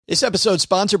This episode is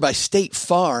sponsored by State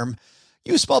Farm.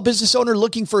 You a small business owner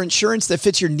looking for insurance that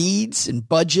fits your needs and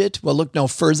budget? Well, look no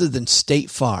further than State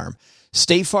Farm.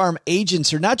 State Farm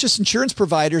agents are not just insurance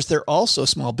providers, they're also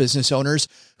small business owners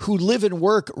who live and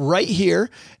work right here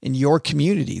in your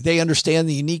community. They understand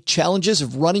the unique challenges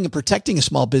of running and protecting a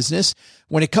small business.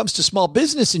 When it comes to small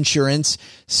business insurance,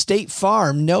 State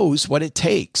Farm knows what it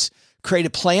takes. Create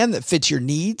a plan that fits your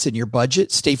needs and your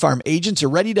budget. State Farm agents are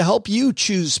ready to help you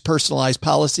choose personalized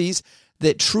policies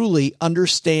that truly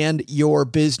understand your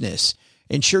business.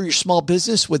 Insure your small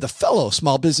business with a fellow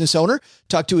small business owner.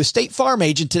 Talk to a State Farm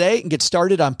agent today and get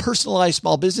started on personalized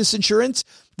small business insurance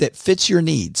that fits your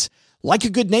needs. Like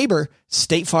a good neighbor,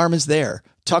 State Farm is there.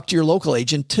 Talk to your local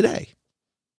agent today.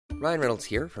 Ryan Reynolds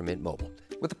here from Mint Mobile.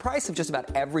 With the price of just about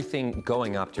everything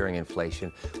going up during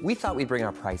inflation, we thought we'd bring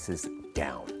our prices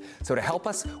down. So to help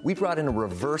us, we brought in a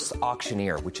reverse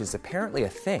auctioneer, which is apparently a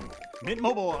thing. Mint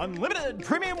Mobile Unlimited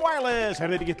Premium Wireless. How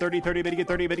to get 30, 30, bit to get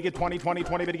 30, bit to get 20, 20,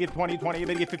 20, bit to get 20, 20,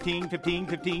 bit to get 15, 15,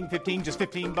 15, 15, just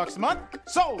 $15 a month?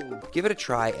 Sold! Give it a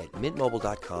try at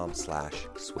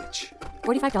mintmobile.com/switch.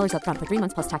 $45 up front for 3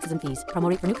 months plus taxes and fees. Promo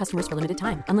rate for new customers for limited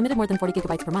time. Unlimited more than 40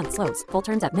 gigabytes per month. Slows full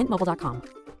terms at mintmobile.com.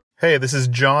 Hey, this is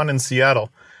John in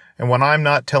Seattle. And when I'm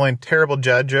not telling terrible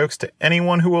dad jokes to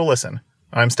anyone who will listen,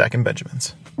 I'm stacking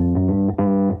Benjamins.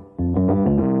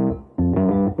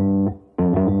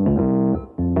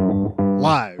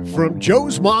 Live from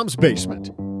Joe's mom's basement,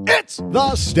 it's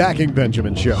the Stacking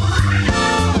Benjamin Show.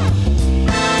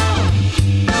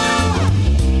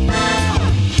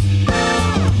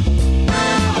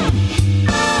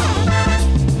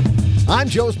 I'm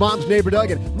Joe's mom's neighbor,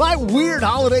 Doug, and my weird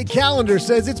holiday calendar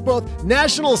says it's both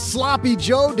National Sloppy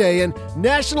Joe Day and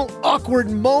National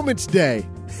Awkward Moments Day.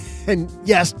 And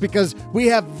yes, because we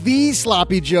have the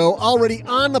Sloppy Joe already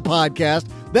on the podcast,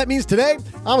 that means today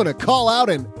I'm going to call out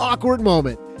an awkward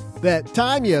moment. That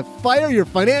time you fire your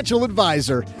financial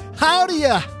advisor. How do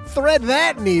you thread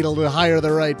that needle to hire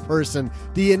the right person?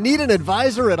 Do you need an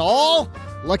advisor at all?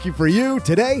 Lucky for you,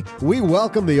 today we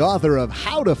welcome the author of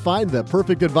How to Find the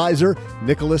Perfect Advisor,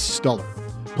 Nicholas Stuller.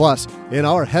 Plus, in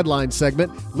our headline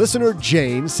segment, listener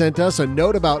Jane sent us a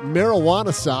note about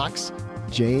marijuana socks.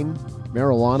 Jane,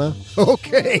 marijuana?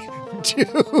 Okay,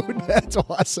 dude, that's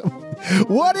awesome.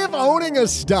 What if owning a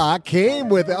stock came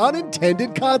with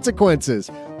unintended consequences?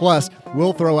 Plus,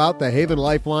 we'll throw out the Haven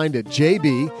Lifeline to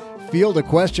JB, field a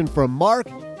question from Mark,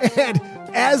 and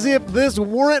as if this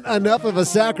weren't enough of a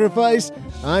sacrifice,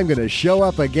 I'm going to show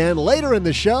up again later in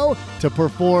the show to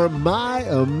perform my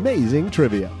amazing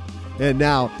trivia. And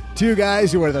now, two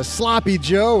guys who are the Sloppy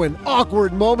Joe and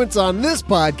awkward moments on this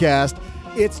podcast.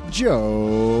 It's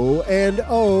Joe and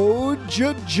O-G.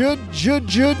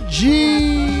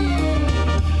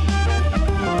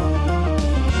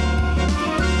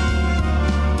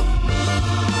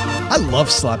 I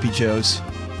love Sloppy Joes.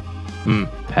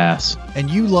 Pass. And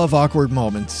you love awkward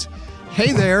moments.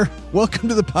 Hey there. Welcome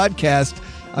to the podcast.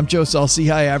 I'm Joe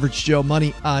Saul-Sehy, Average Joe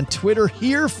Money on Twitter,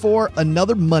 here for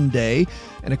another Monday.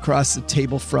 And across the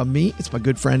table from me, it's my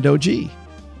good friend OG.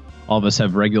 All of us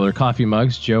have regular coffee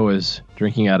mugs. Joe is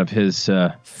drinking out of his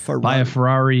buy a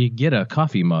Ferrari, get a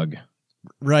coffee mug.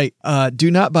 Right. Do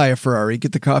not buy a Ferrari.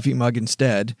 Get the coffee mug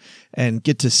instead and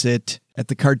get to sit at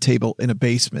the card table in a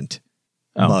basement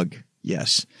mug.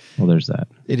 Yes. Well, there's that.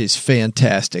 It is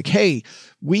fantastic. Hey,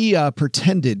 we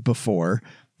pretended before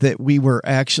that we were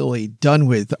actually done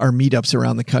with our meetups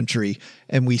around the country,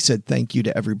 and we said thank you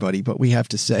to everybody. But we have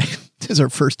to say, this is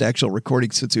our first actual recording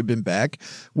since we've been back.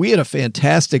 We had a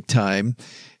fantastic time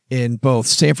in both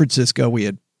San Francisco. We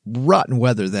had rotten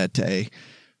weather that day.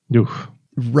 Oof.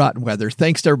 Rotten weather.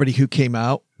 Thanks to everybody who came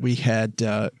out. We had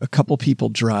a couple people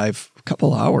drive a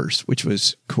couple hours, which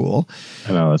was cool.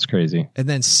 I know, that's crazy. And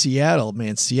then Seattle,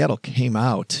 man, Seattle came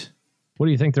out. What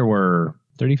do you think? There were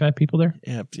 35 people there?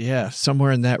 Yeah,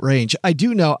 somewhere in that range. I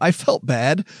do know, I felt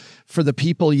bad for the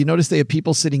people. You notice they have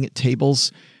people sitting at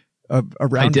tables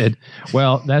around. I did.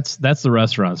 Well, that's the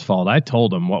restaurant's fault. I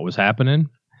told them what was happening.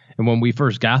 And when we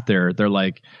first got there, they're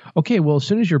like, okay, well, as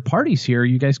soon as your party's here,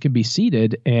 you guys can be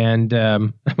seated. And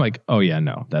I'm like, oh, yeah,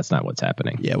 no, that's not what's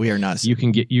happening. Yeah, we are not. You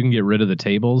can get rid of the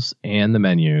tables and the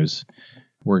menus.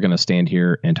 We're going to stand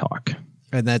here and talk.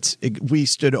 And we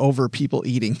stood over people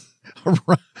eating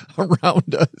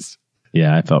around us.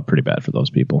 Yeah, I felt pretty bad for those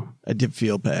people. I did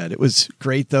feel bad. It was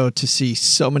great, though, to see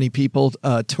so many people.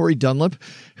 Tori Dunlap,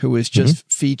 who was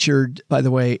just featured, by the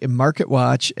way, in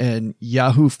MarketWatch and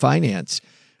Yahoo Finance,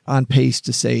 on pace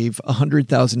to save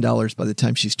 $100,000 by the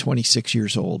time she's 26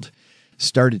 years old.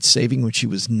 Started saving when she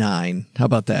was 9. How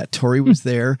about that? Tori was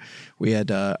there. We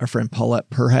had our friend Paulette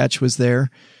Perhatch was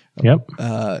there. Yep.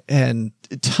 And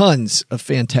tons of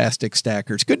fantastic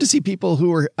stackers. Good to see people who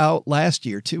were out last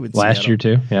year too. Last year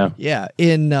too. Yeah. Yeah.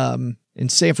 In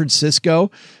San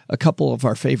Francisco, a couple of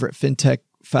our favorite fintech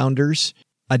founders,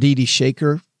 Aditi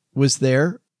Shaker was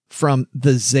there from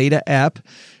the Zeta app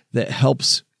that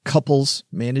helps couples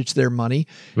manage their money.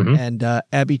 Mm-hmm. And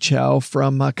Abby Chow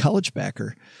from College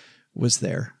Backer was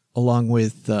there, along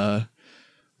with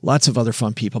lots of other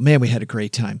fun people. Man, we had a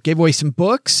great time. Gave away some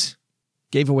books,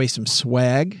 gave away some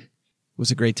swag. It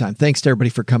was a great time. Thanks to everybody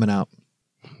for coming out.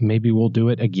 Maybe we'll do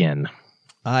it again.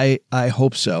 I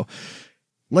hope so.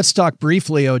 Let's talk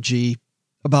briefly, OG,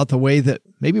 about the way that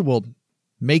maybe we'll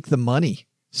make the money,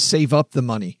 save up the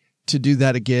money to do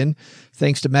that again.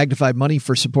 Thanks to Magnify Money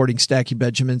for supporting Stacky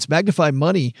Benjamins. Magnify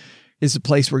Money is a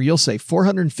place where you'll save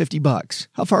 $450.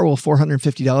 How far will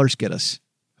 $450 get us?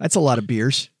 That's a lot of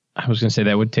beers. I was going to say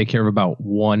that would take care of about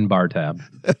one bar tab.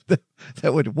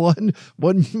 That would one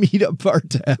meetup bar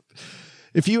tab.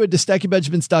 If you head to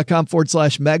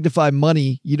stackybenjamins.com/magnify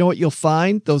money, you know what you'll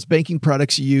find? Those banking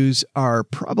products you use are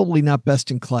probably not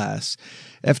best in class.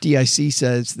 FDIC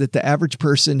says that the average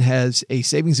person has a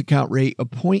savings account rate of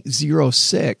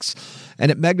 0.06.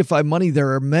 And at Magnify Money,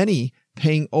 there are many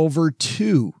paying over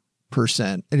 2%.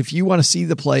 And if you want to see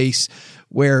the place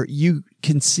where you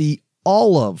can see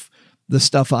all of the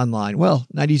stuff online, well,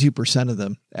 92% of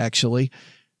them actually,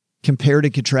 compared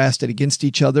and contrasted against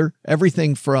each other,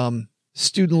 everything from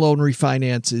student loan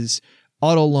refinances,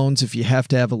 auto loans if you have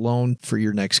to have a loan for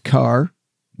your next car,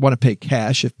 want to pay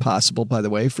cash if possible, by the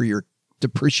way, for your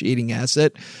depreciating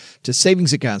asset, to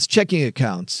savings accounts, checking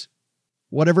accounts,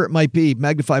 whatever it might be.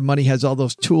 Magnify Money has all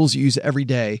those tools you use every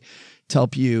day to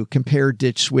help you compare,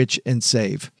 ditch, switch, and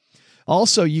save.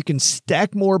 Also, you can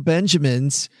stack more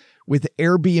Benjamins with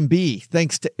Airbnb.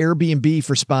 Thanks to Airbnb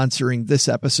for sponsoring this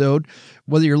episode.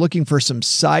 Whether you're looking for some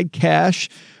side cash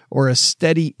or a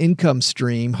steady income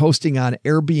stream, hosting on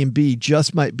Airbnb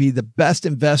just might be the best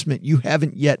investment you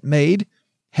haven't yet made.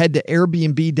 Head to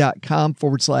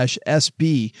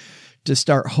airbnb.com/SB to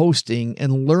start hosting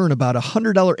and learn about a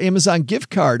 $100 Amazon gift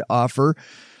card offer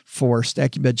for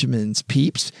Stacky Benjamin's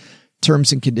peeps.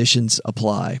 Terms and conditions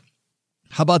apply.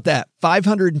 How about that?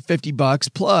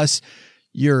 $550 plus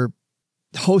you're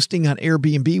hosting on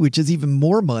Airbnb, which is even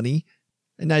more money.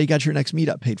 And now you got your next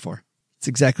meetup paid for. It's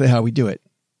exactly how we do it.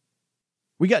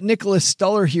 We got Nicholas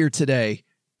Stuller here today.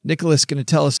 Nicholas is going to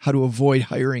tell us how to avoid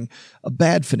hiring a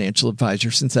bad financial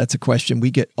advisor, since that's a question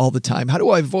we get all the time. How do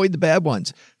I avoid the bad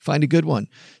ones? Find a good one.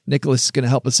 Nicholas is going to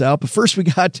help us out. But first, we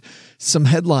got some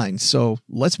headlines. So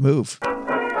let's move.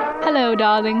 Hello,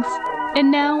 darlings.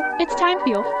 And now it's time for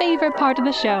your favorite part of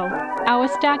the show, our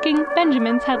Stacking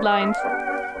Benjamin's headlines.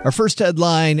 Our first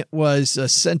headline was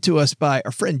sent to us by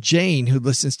our friend Jane, who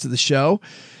listens to the show.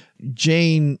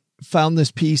 Jane found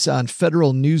this piece on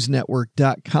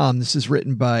federalnewsnetwork.com. This is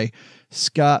written by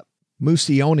Scott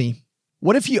Musioni.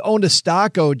 What if you owned a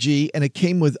stock, OG, and it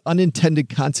came with unintended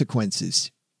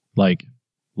consequences? Like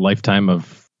lifetime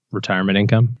of retirement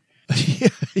income?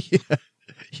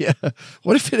 Yeah.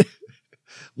 What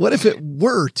if it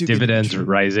were to dividends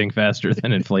rising faster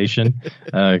than inflation?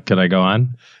 Could I go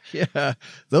on? Yeah,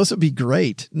 those would be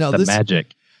great. No,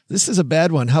 magic. This is a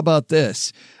bad one. How about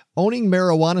this? Owning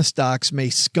marijuana stocks may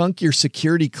skunk your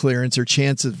security clearance or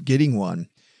chance of getting one.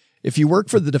 If you work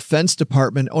for the Defense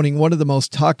Department, owning one of the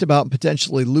most talked about and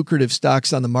potentially lucrative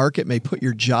stocks on the market may put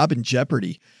your job in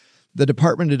jeopardy. The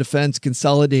Department of Defense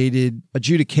Consolidated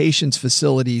Adjudications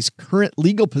Facility's current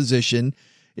legal position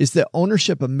is that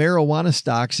ownership of marijuana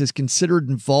stocks is considered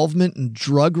involvement in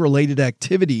drug-related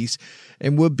activities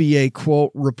and would be a,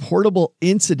 quote, reportable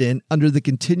incident under the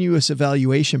continuous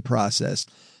evaluation process.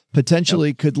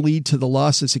 Potentially could lead to the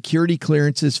loss of security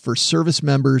clearances for service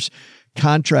members,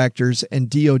 contractors, and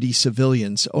DoD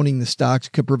civilians. Owning the stocks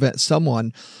could prevent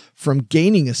someone from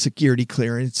gaining a security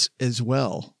clearance as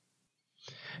well.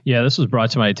 Yeah, this was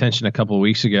brought to my attention a couple of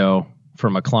weeks ago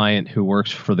from a client who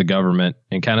works for the government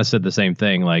and kind of said the same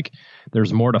thing. Like,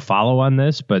 there's more to follow on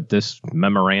this, but this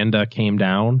memoranda came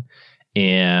down,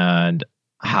 and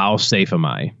how safe am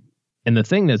I? And the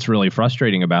thing that's really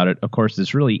frustrating about it, of course,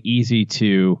 it's really easy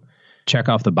to check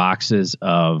off the boxes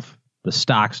of the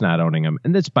stocks not owning them.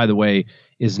 And this, by the way,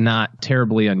 is not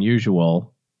terribly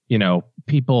unusual. You know,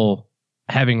 people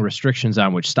having restrictions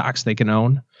on which stocks they can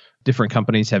own. Different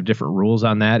companies have different rules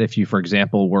on that. If you, for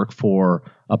example, work for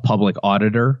a public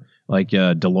auditor like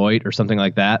Deloitte or something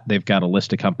like that, they've got a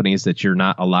list of companies that you're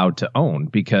not allowed to own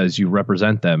because you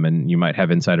represent them and you might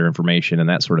have insider information and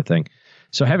that sort of thing.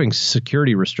 So having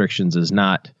security restrictions is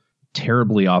not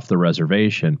terribly off the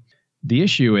reservation. The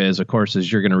issue is, of course,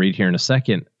 as you're going to read here in a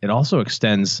second, it also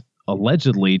extends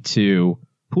allegedly to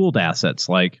pooled assets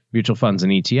like mutual funds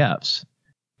and ETFs.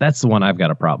 That's the one I've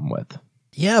got a problem with.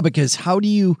 Yeah, because how do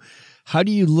you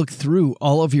look through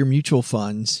all of your mutual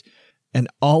funds and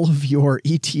all of your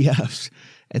ETFs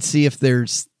and see if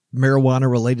there's marijuana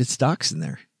related stocks in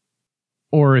there?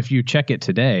 Or if you check it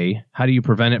today, how do you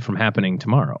prevent it from happening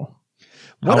tomorrow?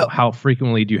 How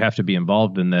frequently do you have to be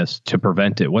involved in this to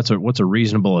prevent it? What's a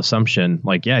reasonable assumption?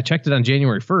 Like, yeah, I checked it on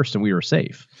January 1st and we were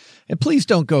safe. And please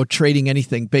don't go trading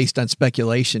anything based on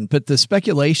speculation. But the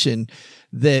speculation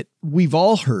that we've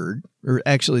all heard, or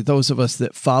actually those of us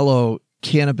that follow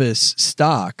cannabis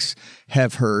stocks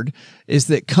have heard, is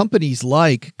that companies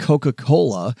like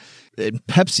Coca-Cola and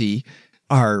Pepsi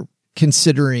are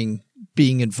considering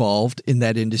being involved in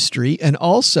that industry. And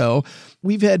also,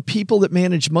 we've had people that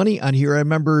manage money on here. I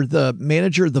remember the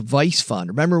manager of the Vice Fund.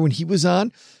 Remember when he was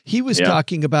on? He was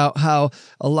talking about how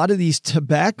a lot of these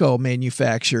tobacco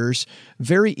manufacturers,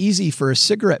 very easy for a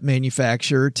cigarette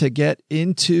manufacturer to get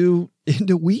into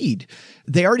weed.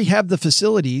 They already have the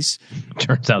facilities.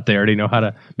 Turns out they already know how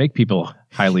to make people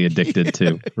highly addicted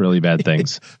to really bad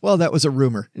things. Well, that was a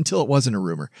rumor until it wasn't a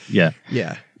rumor. Yeah.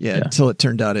 Until it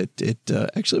turned out it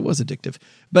actually was addictive.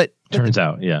 But turns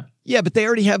out, yeah. Yeah, but they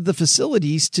already have the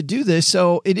facilities to do this.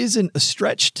 So it isn't a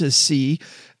stretch to see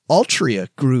Altria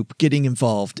Group getting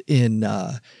involved in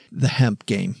the hemp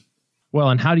game. Well,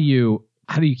 and how do you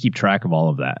keep track of all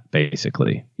of that,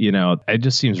 basically? You know, it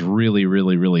just seems really,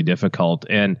 really, really difficult.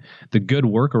 And the good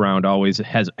workaround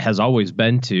has always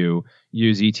been to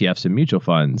use ETFs and mutual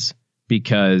funds,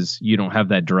 because you don't have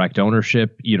that direct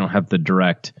ownership. You don't have the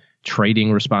direct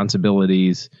trading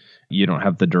responsibilities. You don't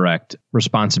have the direct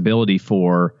responsibility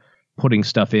for putting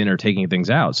stuff in or taking things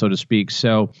out, so to speak.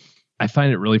 So I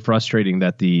find it really frustrating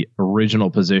that the original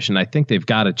position, I think they've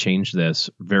got to change this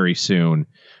very soon,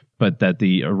 but that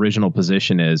the original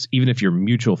position is, even if your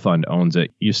mutual fund owns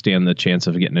it, you stand the chance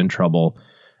of getting in trouble.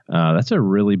 That's a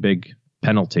really big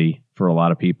penalty for a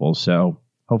lot of people. So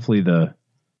hopefully the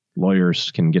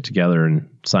lawyers can get together and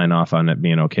sign off on it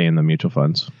being okay in the mutual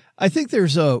funds. I think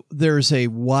there's a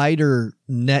wider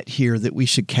net here that we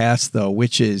should cast, though,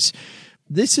 which is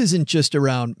this isn't just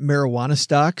around marijuana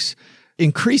stocks.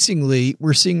 Increasingly,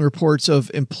 we're seeing reports of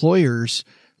employers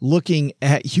looking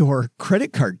at your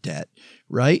credit card debt,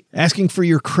 right? Asking for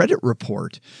your credit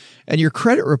report. And your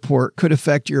credit report could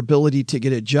affect your ability to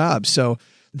get a job. So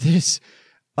this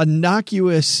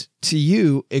innocuous to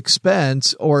you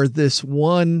expense, or this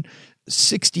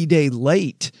 160-day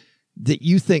late that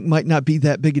you think might not be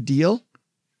that big a deal,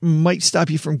 might stop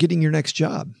you from getting your next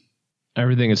job.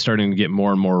 Everything is starting to get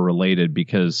more and more related,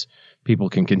 because people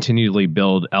can continually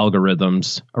build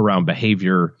algorithms around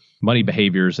behavior, money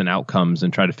behaviors and outcomes,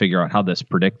 and try to figure out how that's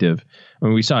predictive. I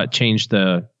mean, we saw it change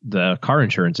the car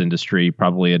insurance industry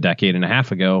probably a decade and a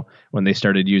half ago, when they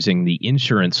started using the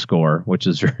insurance score, which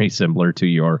is very similar to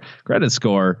your credit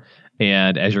score.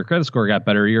 And as your credit score got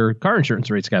better, your car insurance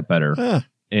rates got better.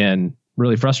 And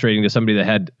really frustrating to somebody that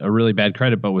had a really bad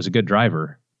credit but was a good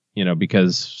driver, you know,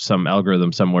 because some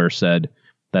algorithm somewhere said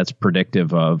that's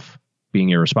predictive of being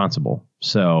irresponsible.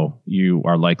 So you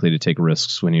are likely to take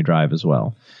risks when you drive as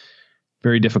well.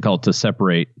 Very difficult to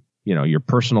separate, you know, your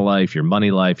personal life, your money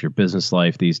life, your business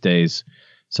life these days.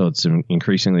 So it's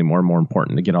increasingly more and more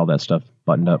important to get all that stuff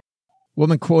buttoned up.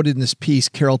 Woman quoted in this piece,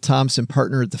 Carol Thompson,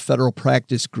 partner at the Federal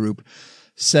Practice Group,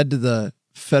 said to the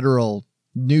Federal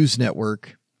News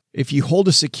Network, "If you hold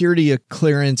a security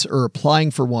clearance or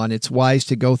applying for one, it's wise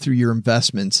to go through your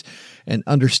investments and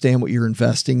understand what you're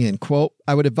investing in." Quote,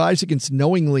 "I would advise against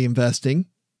knowingly investing.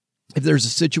 If there's a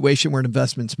situation where an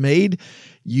investment's made,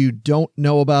 you don't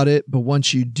know about it, but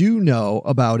once you do know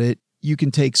about it, you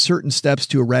can take certain steps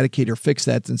to eradicate or fix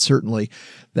that, then certainly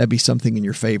that'd be something in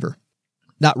your favor."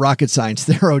 Not rocket science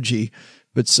there, OG,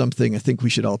 but something I think we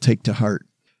should all take to heart.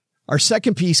 Our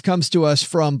second piece comes to us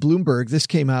from Bloomberg. This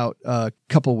came out a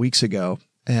couple weeks ago,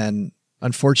 and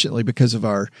unfortunately, because of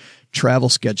our travel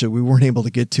schedule, we weren't able to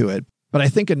get to it. But I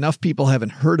think enough people haven't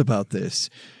heard about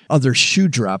this other shoe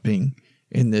dropping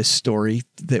in this story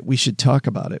that we should talk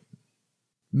about it.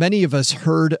 Many of us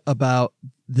heard about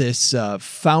this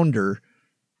founder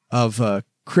of a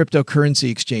cryptocurrency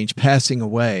exchange passing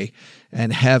away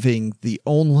and having the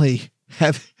only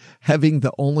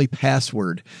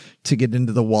password to get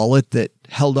into the wallet that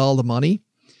held all the money.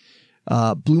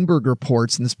 Bloomberg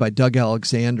reports, and this by Doug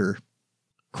Alexander,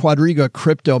 Quadriga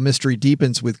crypto mystery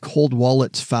deepens with cold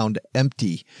wallets found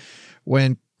empty.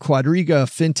 When Quadriga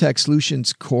Fintech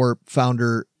Solutions Corp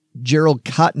founder Gerald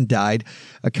Cotton died,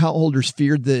 account holders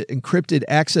feared the encrypted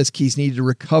access keys needed to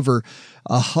recover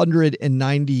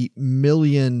 $190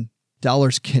 million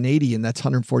dollars Canadian, that's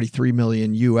 143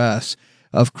 million US,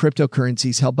 of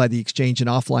cryptocurrencies held by the exchange and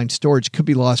offline storage could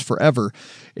be lost forever.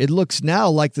 It looks now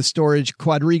like the storage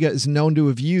Quadriga is known to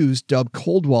have used, dubbed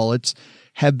cold wallets,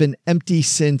 have been empty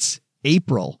since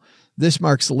April. This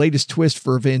marks the latest twist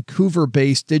for a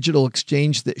Vancouver-based digital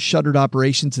exchange that shuttered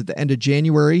operations at the end of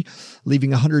January,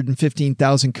 leaving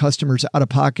 115,000 customers out of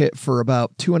pocket for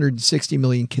about 260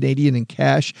 million Canadian in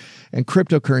cash and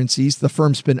cryptocurrencies. The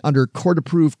firm's been under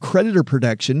court-approved creditor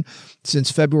protection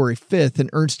since February 5th, and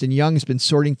Ernst & Young has been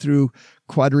sorting through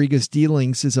Quadriga's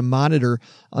dealings as a monitor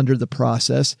under the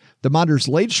process. The monitor's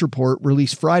latest report,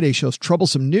 released Friday, shows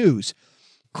troublesome news.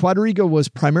 Quadriga was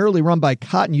primarily run by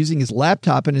Cotton using his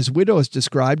laptop, and his widow has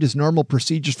described as normal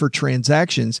procedures for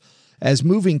transactions as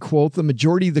moving, quote, the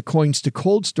majority of the coins to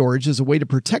cold storage as a way to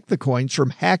protect the coins from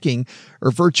hacking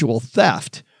or virtual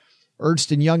theft. Ernst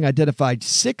 & Young identified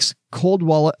 6 cold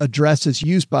wallet addresses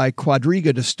used by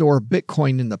Quadriga to store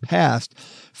Bitcoin in the past.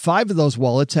 5 of those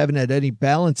wallets haven't had any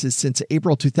balances since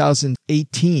April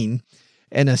 2018.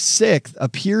 And a 6th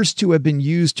appears to have been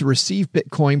used to receive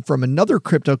Bitcoin from another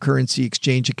cryptocurrency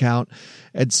exchange account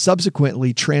and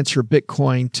subsequently transfer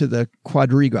Bitcoin to the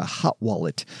Quadriga hot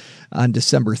wallet on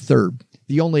December 3rd.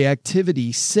 The only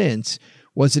activity since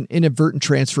was an inadvertent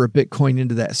transfer of Bitcoin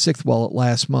into that 6th wallet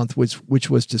last month, which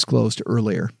was disclosed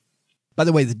earlier. By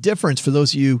the way, the difference for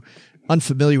those of you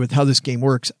unfamiliar with how this game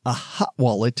works, a hot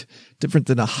wallet, different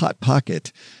than a hot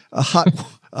pocket, a hot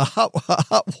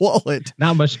wallet.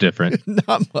 Not much different.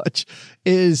 Not much.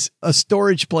 Is a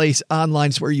storage place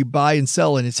online where you buy and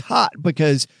sell, and it's hot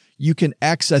because you can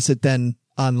access it then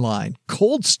online.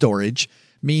 Cold storage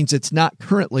means it's not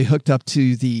currently hooked up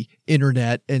to the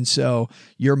internet, and so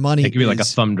your money it could be like a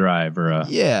thumb drive or a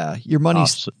your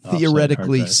money's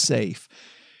theoretically safe.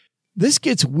 This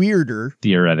gets weirder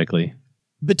theoretically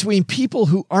between people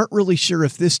who aren't really sure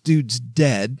if this dude's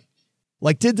dead.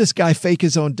 Like, did this guy fake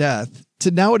his own death?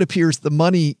 To now it appears the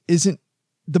money's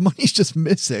just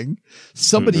missing.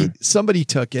 Somebody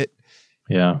took it.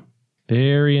 Yeah.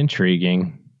 Very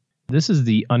intriguing. This is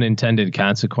the unintended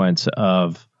consequence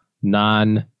of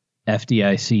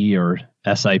non-FDIC or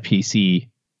SIPC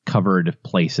covered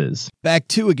places. Back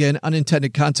to, again,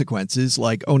 unintended consequences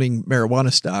like owning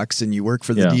marijuana stocks and you work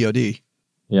for the DOD.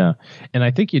 Yeah. And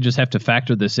I think you just have to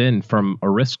factor this in from a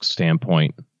risk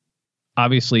standpoint.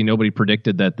 Obviously, nobody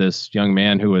predicted that this young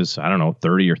man who was,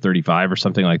 30 or 35 or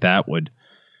something like that would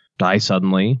die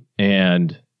suddenly.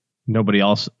 And nobody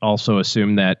else also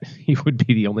assumed that he would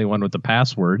be the only one with the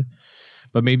password.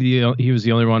 But maybe he was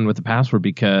the only one with the password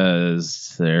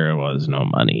because there was no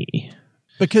money.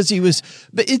 Because he was...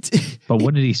 But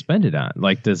what did he spend it on?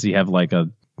 Like, does he have like a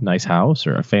nice house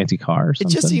or a fancy car or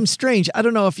something? It just seems strange. I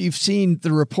don't know if you've seen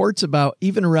the reports about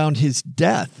even around his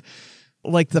death.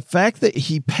 Like the fact that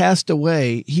he passed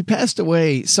away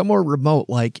somewhere remote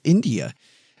like India.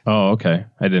 Oh, okay.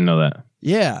 I didn't know that.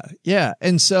 Yeah.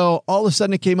 And so all of a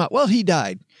sudden it came out, well, he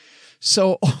died.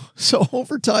 So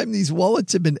over time, these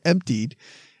wallets have been emptied.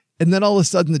 And then all of a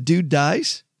sudden the dude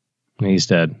dies. He's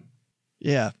dead.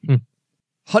 Yeah.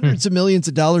 Hundreds of millions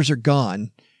of dollars are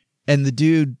gone. And the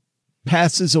dude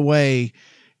passes away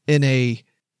in a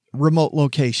remote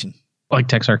location. Like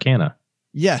Texarkana.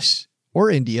 Yes.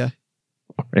 Or India.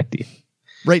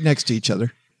 Right next to each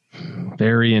other.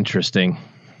 Very interesting.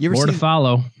 More to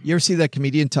follow. You ever see that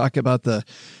comedian talk about the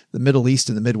Middle East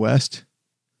and the Midwest?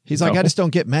 He's like, I just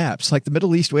don't get maps. Like the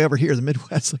Middle East way over here, the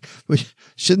Midwest. Like,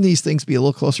 shouldn't these things be a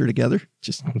little closer together?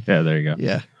 Just there you go.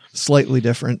 Yeah. Slightly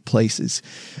different places.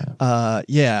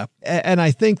 Yeah. And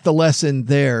I think the lesson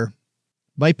there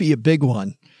might be a big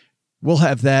one. We'll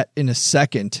have that in a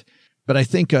second. But I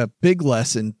think a big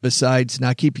lesson, besides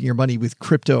not keeping your money with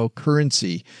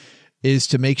cryptocurrency, is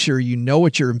to make sure you know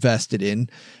what you're invested in.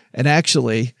 And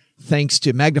actually, thanks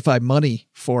to Magnify Money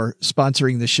for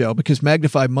sponsoring the show, because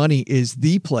Magnify Money is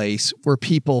the place where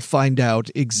people find out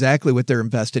exactly what they're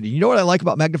invested in. You know what I like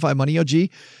about Magnify Money, OG?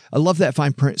 I love that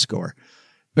fine print score,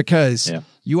 because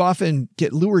you often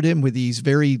get lured in with these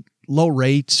very low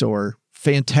rates or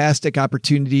fantastic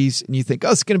opportunities, and you think,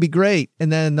 oh, it's going to be great.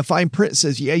 And then the fine print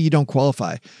says, yeah, you don't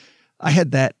qualify. I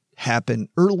had that happen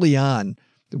early on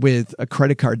with a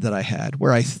credit card that I had,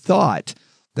 where I thought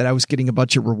that I was getting a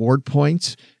bunch of reward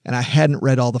points and I hadn't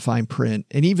read all the fine print.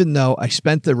 And even though I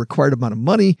spent the required amount of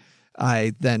money,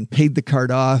 I then paid the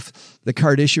card off. The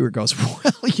card issuer goes,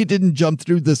 well, you didn't jump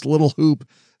through this little hoop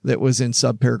that was in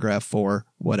subparagraph 4,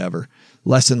 whatever.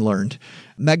 Lesson learned.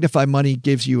 Magnify Money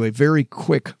gives you a very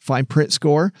quick fine print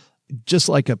score, just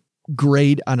like a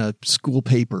grade on a school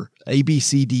paper. A, B,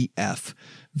 C, D, F.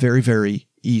 Very, very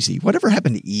easy. Whatever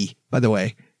happened to E, by the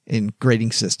way, in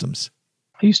grading systems?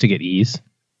 I used to get E's.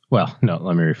 Well, no,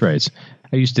 let me rephrase.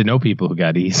 I used to know people who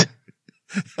got E's.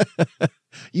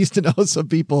 Used to know some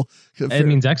people. It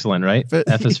means excellent, right?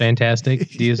 F is fantastic.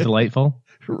 D is delightful.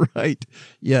 Right.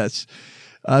 Yes.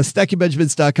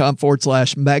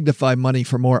 StackingBenjamins.com/magnify money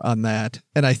for more on that.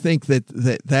 And I think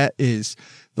that is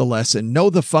the lesson.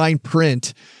 Know the fine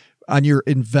print on your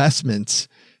investments.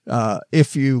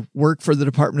 If you work for the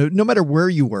department, no matter where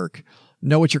you work,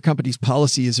 know what your company's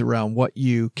policy is around what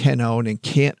you can own and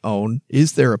can't own.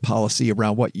 Is there a policy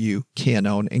around what you can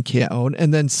own and can't own?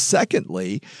 And then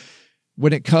secondly,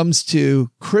 when it comes to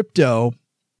crypto,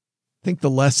 I think the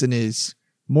lesson is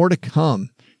more to come.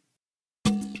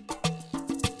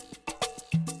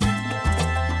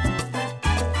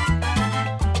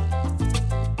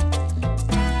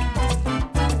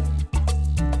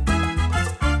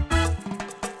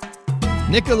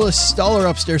 Nicholas Stuller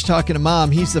upstairs talking to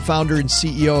Mom. He's the founder and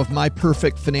CEO of My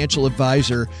Perfect Financial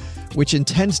Advisor, which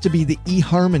intends to be the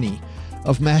eHarmony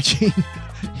of matching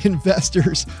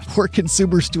investors or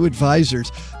consumers to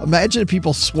advisors. Imagine if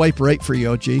people swipe right for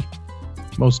you, OG.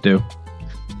 Most do.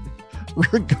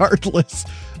 Regardless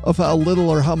of how little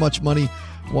or how much money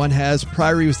one has.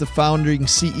 Priory was the founding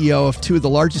CEO of two of the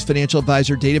largest financial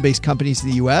advisor database companies in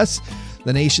the U.S.,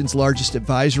 the nation's largest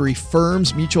advisory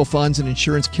firms, mutual funds, and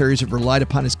insurance carriers have relied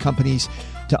upon his companies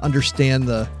to understand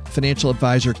the financial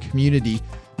advisor community.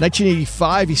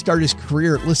 1985, he started his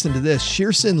career at, listen to this,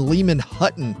 Shearson Lehman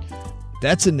Hutton.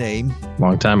 That's a name.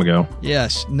 Long time ago.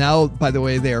 Yes. Now, by the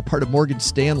way, they are part of Morgan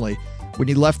Stanley. When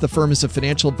he left the firm as a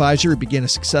financial advisor, he began a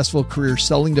successful career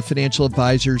selling to financial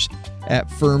advisors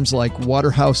at firms like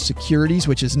Waterhouse Securities,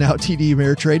 which is now TD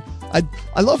Ameritrade.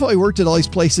 I love how he worked at all these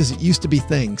places that used to be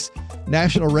things.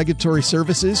 National Regulatory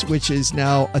Services, which is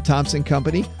now a Thompson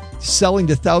company, selling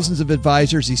to thousands of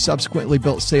advisors. He subsequently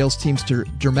built sales teams to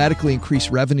dramatically increase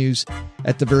revenues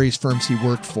at the various firms he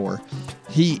worked for.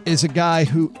 He is a guy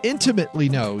who intimately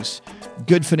knows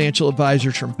good financial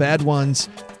advisors from bad ones.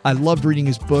 I loved reading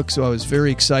his book, so I was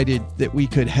very excited that we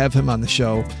could have him on the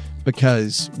show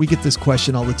because we get this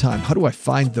question all the time. How do I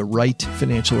find the right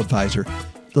financial advisor?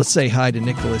 Let's say hi to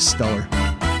Nicholas Stuller.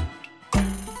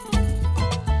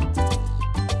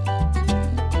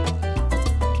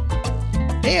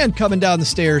 And coming down the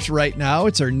stairs right now,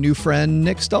 it's our new friend,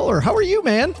 Nick Stuller. How are you,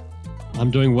 man?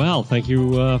 I'm doing well. Thank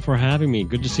you for having me.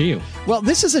 Good to see you. Well,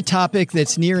 this is a topic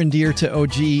that's near and dear to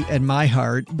OG and my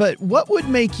heart, but what would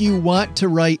make you want to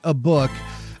write a book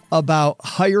about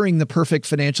hiring the perfect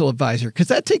financial advisor? Because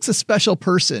that takes a special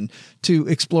person to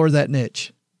explore that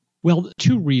niche. Well,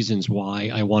 two reasons why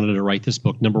I wanted to write this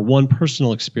book. Number one,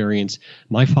 personal experience.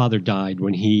 My father died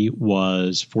when he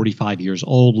was 45 years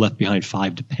old, left behind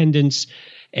 5 dependents.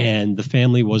 And the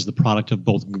family was the product of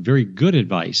both very good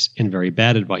advice and very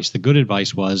bad advice. The good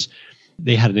advice was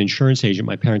they had an insurance agent.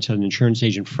 My parents had an insurance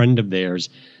agent friend of theirs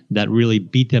that really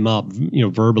beat them up,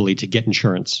 verbally to get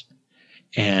insurance.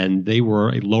 And they were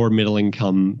a lower middle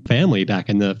income family back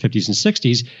in the 50s and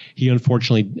 60s. He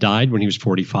unfortunately died when he was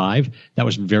 45. That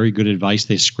was very good advice.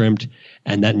 They scrimped,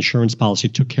 and that insurance policy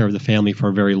took care of the family for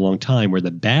a very long time. Where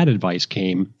the bad advice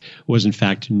came was, in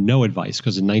fact, no advice,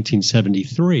 because in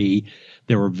 1973,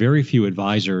 there were very few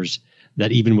advisors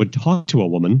that even would talk to a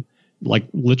woman. Like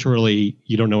literally,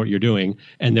 you don't know what you're doing.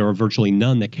 And there were virtually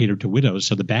none that catered to widows.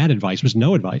 So the bad advice was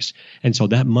no advice. And so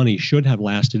that money should have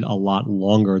lasted a lot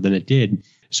longer than it did.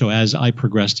 So as I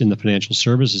progressed in the financial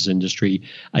services industry,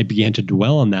 I began to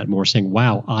dwell on that more, saying,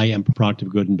 wow, I am a product of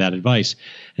good and bad advice.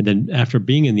 And then after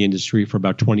being in the industry for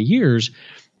about 20 years,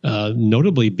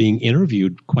 notably being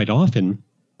interviewed quite often,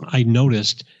 I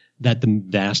noticed that the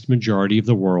vast majority of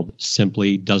the world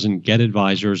simply doesn't get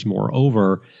advisors.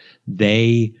 Moreover,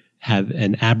 they have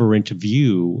an aberrant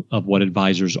view of what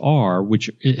advisors are,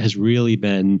 which has really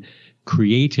been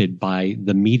created by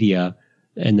the media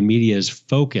and the media's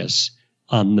focus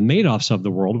on the Madoffs of the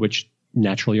world, which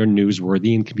naturally are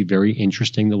newsworthy and can be very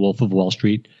interesting. The Wolf of Wall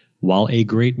Street, while a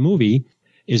great movie,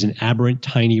 is an aberrant,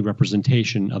 tiny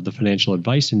representation of the financial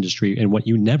advice industry. And what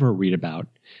you never read about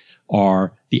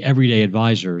are the everyday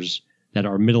advisors that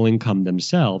are middle income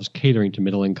themselves, catering to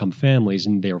middle income families,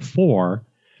 and therefore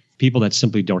people that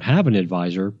simply don't have an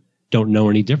advisor don't know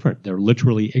any different. They're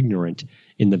literally ignorant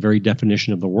in the very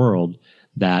definition of the world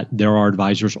that there are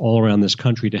advisors all around this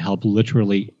country to help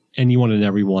literally anyone and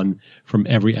everyone from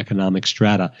every economic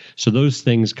strata. So those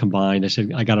things combined, I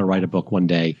said, I got to write a book one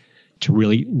day to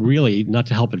really not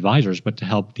to help advisors, but to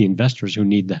help the investors who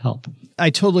need the help. I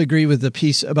totally agree with the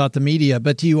piece about the media,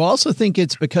 but do you also think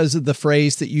it's because of the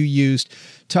phrase that you used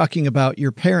talking about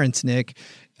your parents, Nick?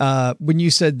 when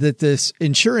you said that this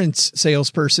insurance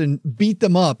salesperson beat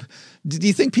them up. Do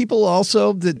you think people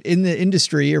also that in the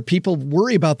industry, or people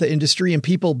worry about the industry and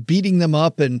people beating them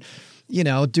up and,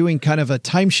 doing kind of a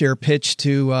timeshare pitch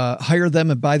to hire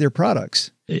them and buy their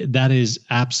products? That is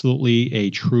absolutely a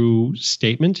true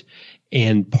statement.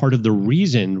 And part of the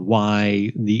reason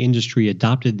why the industry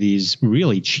adopted these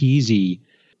really cheesy,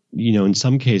 in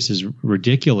some cases,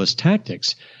 ridiculous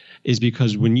tactics is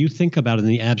because when you think about it in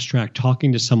the abstract,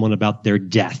 talking to someone about their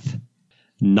death,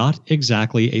 not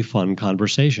exactly a fun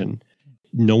conversation.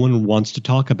 No one wants to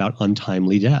talk about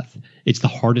untimely death. It's the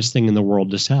hardest thing in the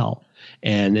world to sell.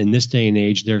 And in this day and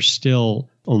age, there's still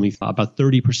only about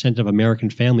 30% of American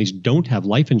families don't have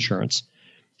life insurance.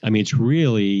 I mean,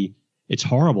 it's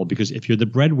horrible because if you're the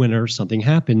breadwinner, something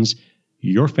happens,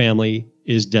 your family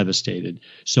is devastated.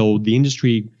 So the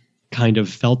industry kind of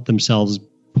felt themselves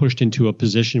pushed into a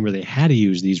position where they had to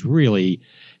use these really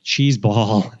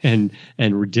cheeseball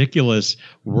and ridiculous,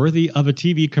 worthy of a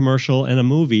TV commercial and a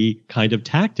movie kind of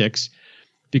tactics,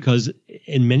 because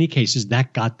in many cases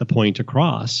that got the point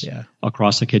across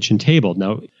the kitchen table.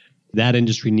 Now, that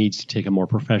industry needs to take a more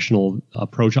professional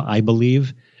approach, I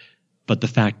believe, but the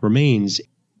fact remains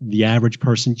the average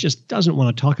person just doesn't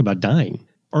want to talk about dying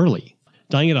early.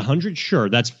 Dying at 100, sure,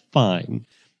 that's fine.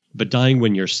 But dying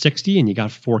when you're 60 and you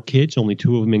got 4 kids, only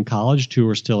 2 of them in college, 2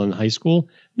 are still in high school,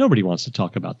 nobody wants to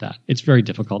talk about that. It's very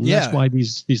difficult. And that's why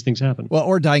these things happen. Well,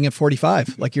 or dying at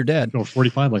 45, like your dad. Or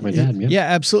 45, like my dad. Yeah, yeah,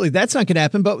 absolutely. That's not going to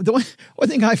happen. But the one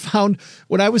thing I found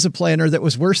when I was a planner that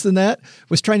was worse than that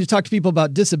was trying to talk to people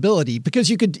about disability, because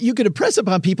you could impress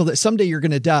upon people that someday you're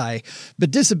going to die.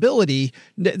 But disability,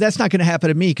 that's not going to happen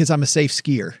to me because I'm a safe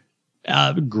skier.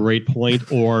 Great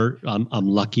point. Or I'm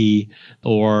lucky,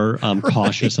 or I'm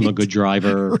cautious. I'm a good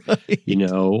driver,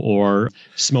 or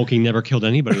smoking never killed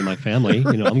anybody in my family.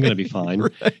 I'm going to be fine.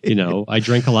 I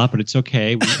drink a lot, but it's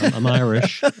okay. I'm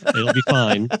Irish. It'll be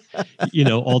fine.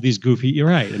 All these goofy, you're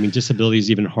right. I mean, disability is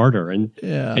even harder.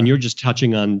 And you're just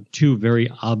touching on 2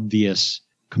 very obvious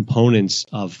components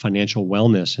of financial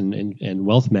wellness and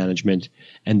wealth management.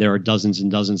 And there are dozens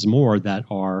and dozens more that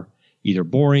are either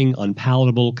boring,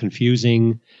 unpalatable,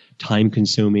 confusing,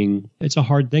 time-consuming. It's a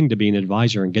hard thing to be an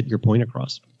advisor and get your point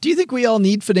across. Do you think we all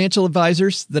need financial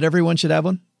advisors, that everyone should have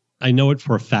one? I know it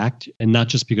for a fact, and not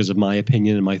just because of my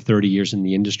opinion and my 30 years in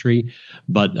the industry,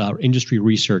 but industry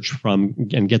research from,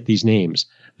 and get these names,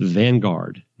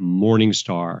 Vanguard,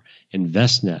 Morningstar,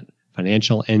 Envestnet,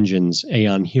 Financial Engines,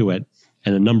 Aon Hewitt,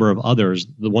 and a number of others.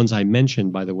 The ones I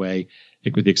mentioned, by the way,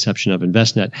 with the exception of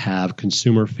Envestnet, have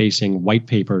consumer-facing white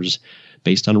papers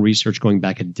based on research going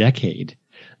back a decade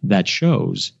that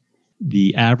shows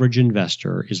the average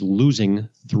investor is losing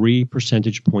 3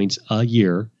 percentage points a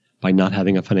year by not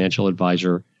having a financial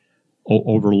advisor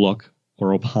overlook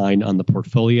or opine on the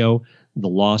portfolio. The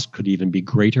loss could even be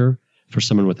greater for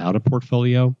someone without a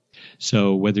portfolio.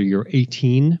 So whether you're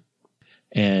 18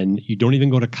 and you don't even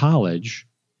go to college,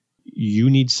 you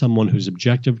need someone who's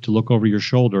objective to look over your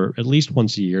shoulder at least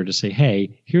once a year to say,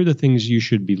 hey, here are the things you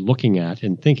should be looking at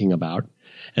and thinking about.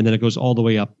 And then it goes all the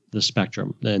way up the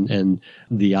spectrum. And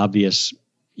the obvious,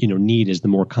 need is the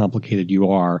more complicated you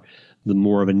are, the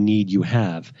more of a need you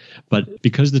have. But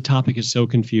because the topic is so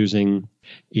confusing,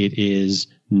 it is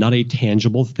not a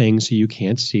tangible thing, so you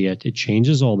can't see it. It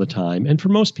changes all the time. And for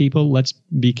most people, let's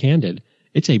be candid,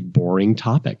 it's a boring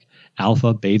topic.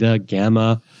 Alpha, beta,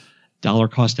 gamma, dollar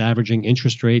cost averaging,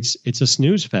 interest rates, it's a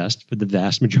snooze fest for the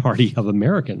vast majority of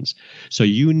Americans. So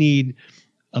you need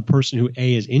a person who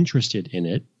A, is interested in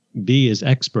it, B, is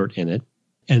expert in it,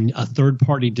 and a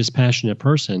third-party dispassionate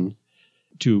person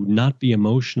to not be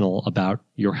emotional about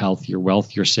your health, your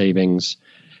wealth, your savings,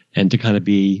 and to kind of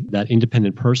be that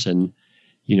independent person,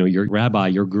 your rabbi,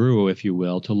 your guru, if you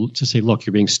will, to say, look,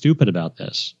 you're being stupid about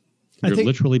this. You're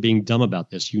literally being dumb about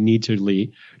this. You need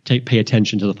to pay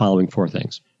attention to the following 4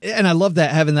 things. And I love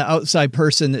that, having the outside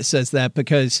person that says that,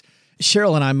 because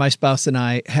Cheryl and I, my spouse and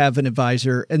I, have an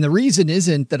advisor. And the reason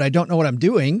isn't that I don't know what I'm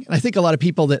doing. I think a lot of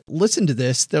people that listen to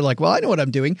this, they're like, well, I know what I'm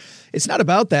doing. It's not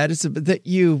about that. It's that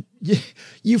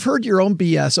you've heard your own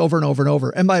BS over and over and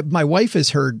over. And my wife has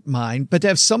heard mine, but to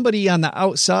have somebody on the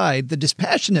outside, the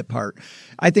dispassionate part,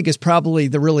 I think is probably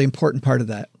the really important part of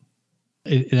that.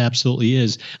 It absolutely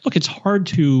is. Look, it's hard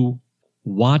to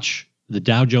watch the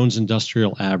Dow Jones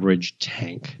Industrial Average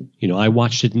tank. I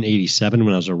watched it in 87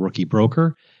 when I was a rookie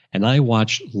broker, and I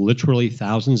watched literally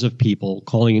thousands of people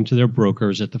calling into their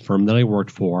brokers at the firm that I worked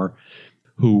for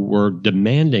who were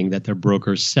demanding that their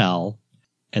brokers sell.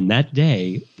 And that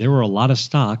day, there were a lot of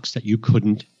stocks that you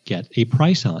couldn't get a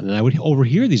price on. And I would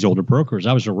overhear these older brokers.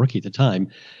 I was a rookie at the time.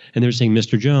 And they're saying,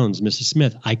 Mr. Jones, Mrs.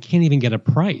 Smith, I can't even get a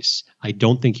price. I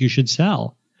don't think you should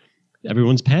sell.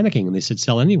 Everyone's panicking. And they said,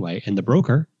 sell anyway. And the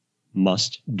broker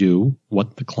must do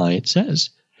what the client says,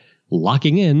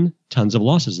 locking in tons of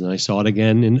losses. And I saw it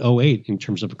again in 08 in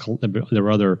terms of, there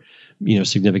were other,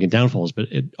 significant downfalls, but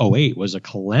 08 was a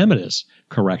calamitous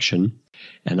correction.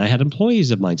 And I had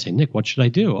employees of mine say, Nick, what should I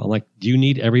do? I'm like, do you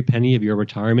need every penny of your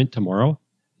retirement tomorrow? And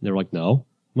they're like, no.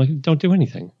 I'm like, don't do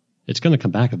anything. It's going to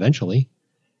come back eventually.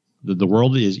 The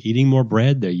world is eating more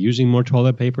bread. They're using more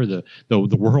toilet paper. The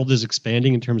world is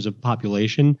expanding in terms of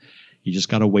population. You just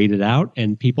got to wait it out,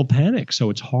 and people panic.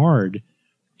 So it's hard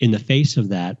in the face of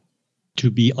that to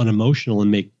be unemotional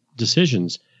and make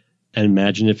decisions. And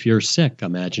imagine if you're sick.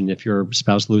 Imagine if your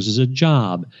spouse loses a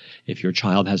job. If your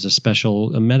child has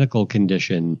a medical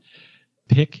condition.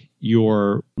 Pick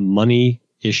your money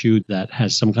issue that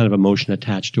has some kind of emotion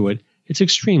attached to it. It's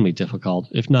extremely difficult,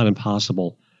 if not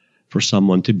impossible, for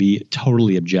someone to be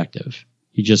totally objective.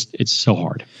 It's so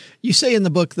hard. You say in the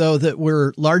book, though, that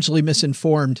we're largely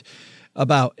misinformed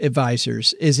about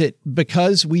advisors. Is it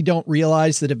because we don't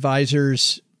realize that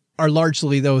advisors are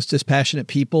largely those dispassionate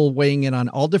people weighing in on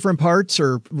all different parts,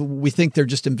 or we think they're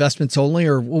just investments only,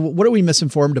 or what are we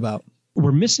misinformed about?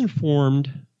 We're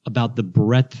misinformed about the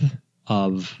breadth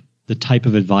of the type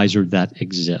of advisor that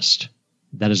exists.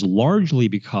 That is largely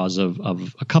because of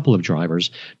a couple of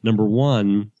drivers. Number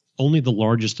one, only the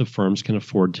largest of firms can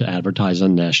afford to advertise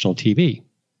on national TV.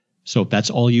 So if that's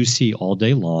all you see all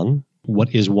day long,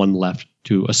 what is one left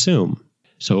to assume?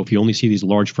 So if you only see these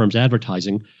large firms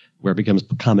advertising, where it becomes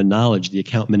common knowledge, the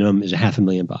account minimum is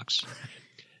 $500,000.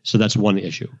 So that's one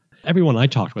issue. Everyone I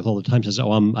talked with all the time says, I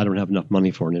don't have enough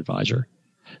money for an advisor.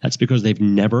 That's because they've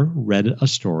never read a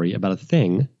story about a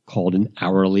thing called an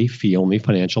hourly fee-only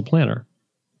financial planner.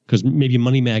 Because maybe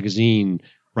Money Magazine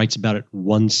writes about it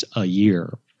once a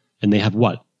year. And they have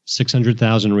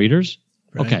 600,000 readers?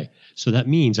 Right. Okay. So that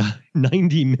means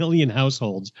 90 million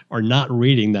households are not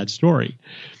reading that story.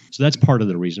 So that's part of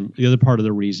the reason. The other part of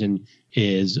the reason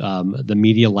is the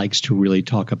media likes to really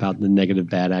talk about the negative,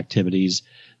 bad activities.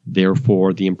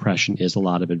 Therefore, the impression is a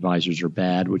lot of advisors are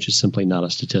bad, which is simply not a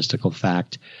statistical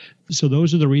fact. So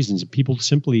those are the reasons. People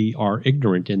simply are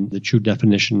ignorant in the true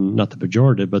definition, not the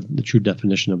pejorative, but the true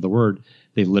definition of the word.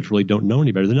 They literally don't know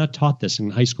any better. They're not taught this in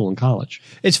high school and college.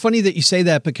 It's funny that you say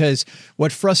that, because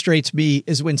what frustrates me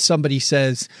is when somebody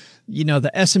says,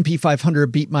 the S&P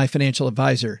 500 beat my financial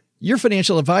advisor. Your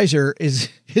financial advisor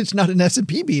it's not an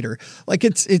S&P beater. Like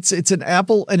it's an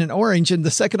apple and an orange. And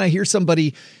the second I hear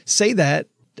somebody say that,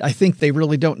 I think they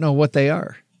really don't know what they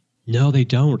are. No, they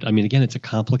don't. I mean, again, it's a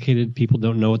complicated, people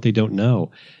don't know what they don't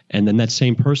know. And then that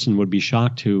same person would be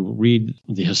shocked to read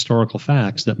the historical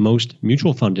facts that most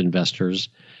mutual fund investors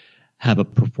have a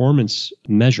performance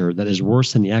measure that is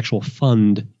worse than the actual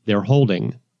fund they're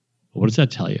holding. What does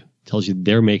that tell you? It tells you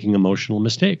they're making emotional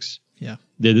mistakes. Yeah.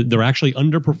 They're actually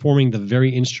underperforming the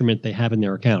very instrument they have in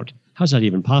their account. How's that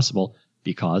even possible?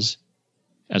 Because,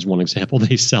 as one example,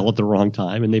 they sell at the wrong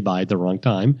time and they buy at the wrong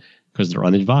time because they're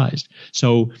unadvised.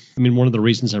 So, one of the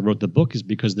reasons I wrote the book is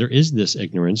because there is this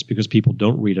ignorance, because people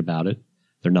don't read about it.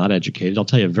 They're not educated. I'll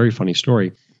tell you a very funny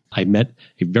story. I met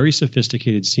a very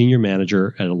sophisticated senior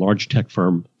manager at a large tech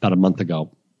firm about a month ago.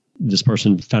 This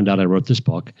person found out I wrote this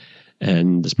book,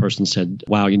 and this person said,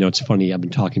 wow, it's funny. I've been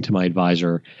talking to my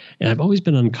advisor, and I've always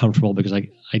been uncomfortable because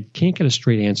I can't get a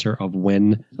straight answer of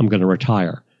when I'm going to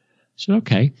retire. I said,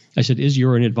 okay. I said, is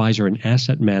your advisor an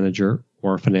asset manager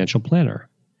or a financial planner?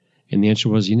 And the answer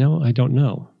was, I don't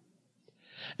know.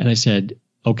 And I said,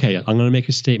 okay, I'm going to make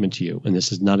a statement to you, and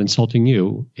this is not insulting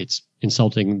you. It's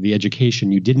insulting the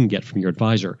education you didn't get from your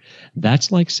advisor.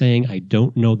 That's like saying I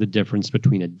don't know the difference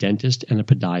between a dentist and a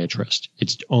podiatrist.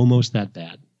 It's almost that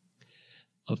bad.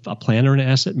 A planner and an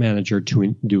asset manager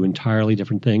do entirely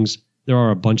different things. There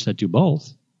are a bunch that do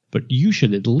both, but you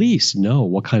should at least know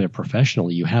what kind of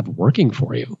professional you have working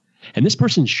for you. And this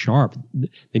person's sharp.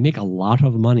 They make a lot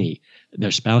of money.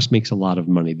 Their spouse makes a lot of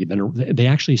money. They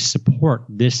actually support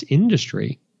this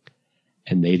industry,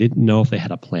 and they didn't know if they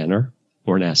had a planner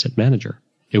or an asset manager.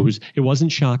 It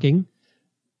wasn't shocking,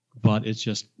 but it's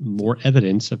just more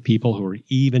evidence of people who are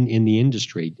even in the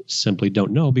industry simply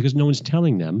don't know because no one's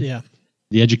telling them. Yeah.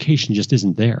 The education just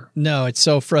isn't there. No, it's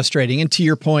so frustrating. And to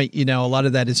your point, a lot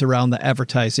of that is around the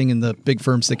advertising and the big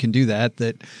firms that can do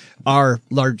that are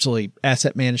largely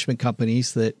asset management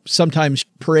companies that sometimes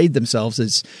parade themselves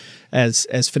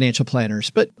as financial planners.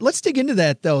 But let's dig into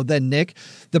that though, then, Nick,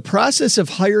 the process of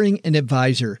hiring an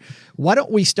advisor. Why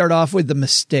don't we start off with the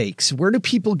mistakes? Where do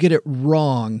people get it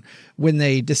wrong when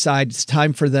they decide it's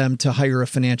time for them to hire a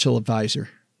financial advisor?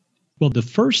 Well, the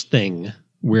first thing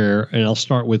and I'll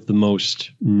start with the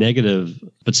most negative,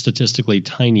 but statistically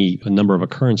tiny number of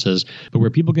occurrences, but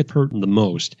where people get hurt the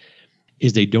most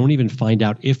is they don't even find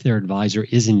out if their advisor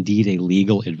is indeed a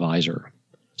legal advisor.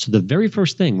 So the very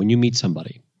first thing when you meet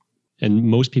somebody, and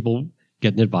most people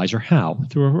get an advisor, how?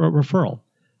 Through a referral,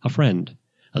 a friend,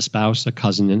 a spouse, a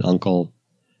cousin, an uncle,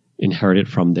 inherit it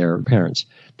from their parents.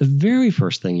 The very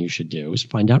first thing you should do is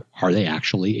find out, are they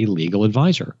actually a legal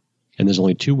advisor? And there's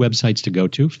only 2 websites to go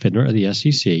to, FINRA or the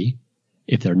SEC.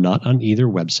 If they're not on either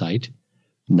website,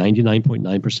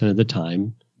 99.9% of the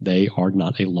time, they are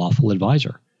not a lawful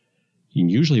advisor.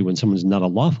 And usually when someone's not a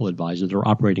lawful advisor, they're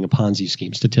operating a Ponzi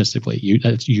scheme statistically.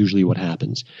 That's usually what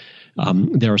happens.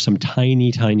 There are some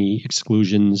tiny, tiny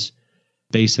exclusions.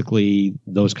 Basically,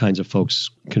 those kinds of folks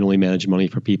can only manage money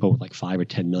for people with like 5 or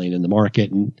 10 million in the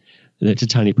market, and it's a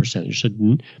tiny percentage. So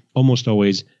almost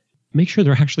always make sure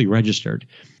they're actually registered.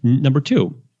 Number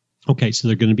 2, okay, so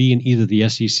they're going to be in either the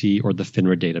SEC or the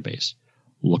FINRA database.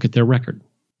 Look at their record.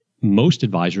 Most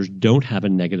advisors don't have a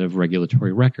negative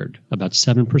regulatory record. About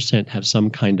 7% have some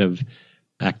kind of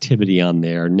activity on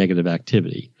there, negative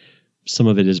activity. Some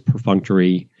of it is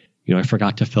perfunctory. I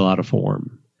forgot to fill out a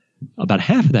form. About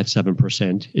half of that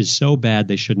 7% is so bad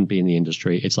they shouldn't be in the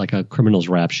industry. It's like a criminal's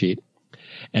rap sheet.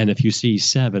 And if you see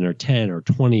 7 or 10 or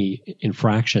 20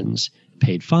 infractions,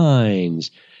 paid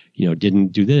fines, didn't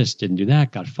do this, didn't do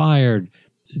that, got fired,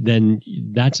 then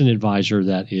that's an advisor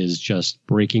that is just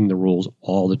breaking the rules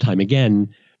all the time.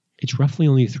 Again, it's roughly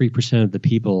only 3% of the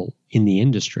people in the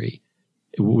industry,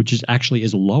 which is actually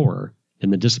is lower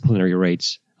than the disciplinary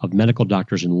rates of medical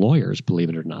doctors and lawyers, believe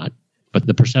it or not. But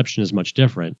the perception is much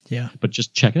different. Yeah. But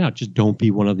just check it out. Just don't be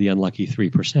one of the unlucky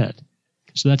 3%.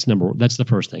 So that's the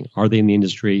first thing. Are they in the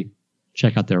industry?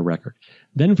 Check out their record.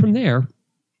 Then from there,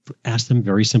 ask them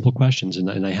very simple questions.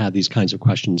 And I have these kinds of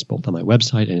questions both on my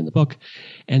website and in the book.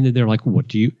 And they're like, what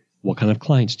kind of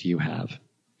clients do you have?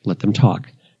 Let them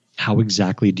talk. How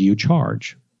exactly do you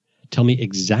charge? Tell me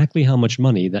exactly how much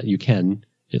money that you can,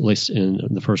 at least in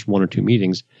the first 1 or 2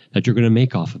 meetings, that you're going to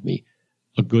make off of me.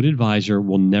 A good advisor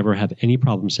will never have any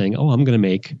problem saying, I'm going to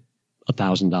make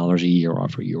 $1,000 a year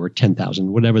off of you, or $10,000,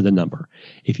 whatever the number.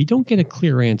 If you don't get a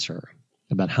clear answer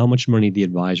about how much money the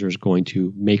advisor is going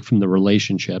to make from the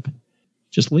relationship,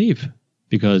 just leave,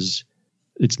 because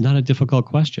it's not a difficult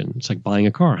question. It's like buying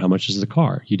a car. How much is the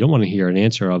car? You don't want to hear an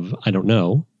answer of, I don't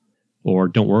know, or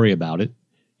don't worry about it,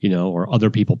 or other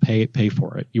people pay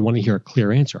for it. You want to hear a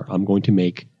clear answer.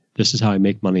 This is how I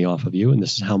make money off of you, and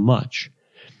this is how much.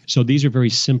 So these are very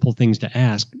simple things to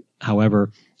ask.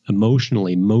 However,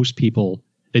 emotionally, most people,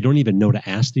 they don't even know to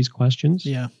ask these questions.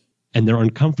 Yeah. And they're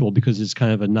uncomfortable because it's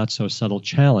kind of a not so subtle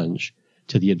challenge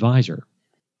to the advisor.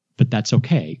 But that's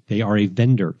okay. They are a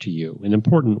vendor to you, an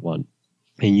important one.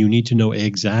 And you need to know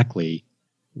exactly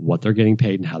what they're getting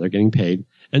paid and how they're getting paid.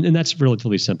 And that's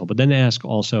relatively simple. But then ask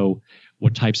also,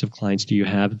 what types of clients do you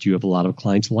have? Do you have a lot of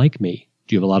clients like me?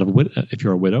 Do you have a lot of if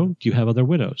you're a widow, do you have other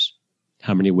widows?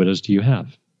 How many widows do you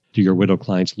have? Do your widow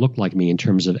clients look like me in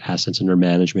terms of assets under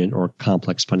management or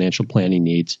complex financial planning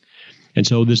needs? And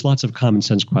so there's lots of common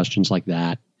sense questions like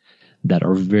that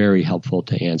are very helpful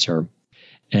to answer.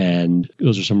 And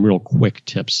those are some real quick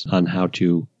tips on how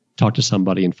to talk to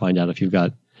somebody and find out if you've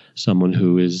got someone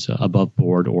who is above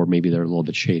board or maybe they're a little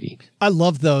bit shady. I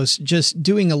love those. Just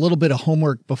doing a little bit of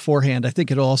homework beforehand. I think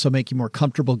it'll also make you more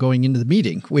comfortable going into the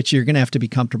meeting, which you're going to have to be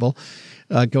comfortable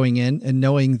going in, and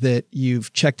knowing that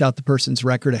you've checked out the person's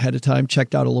record ahead of time,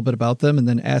 checked out a little bit about them, and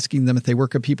then asking them if they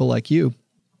work with people like you.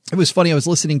 It was funny. I was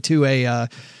listening to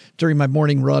during my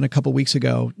morning run a couple weeks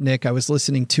ago, Nick, I was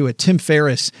listening to a Tim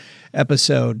Ferriss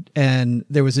episode, and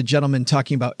there was a gentleman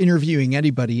talking about interviewing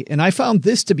anybody. And I found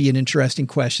this to be an interesting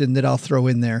question that I'll throw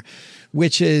in there,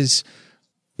 which is,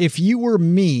 if you were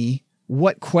me,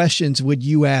 what questions would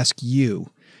you ask you?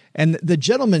 And the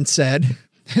gentleman said,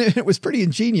 it was pretty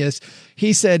ingenious.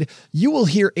 He said, you will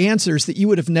hear answers that you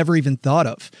would have never even thought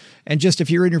of. And just if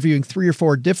you're interviewing 3 or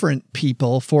 4 different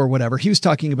people for whatever, he was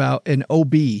talking about an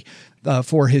OB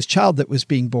for his child that was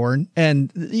being born.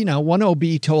 And, one OB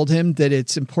told him that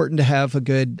it's important to have a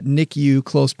good NICU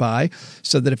close by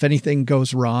so that if anything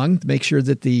goes wrong, make sure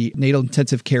that the natal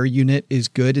intensive care unit is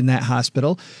good in that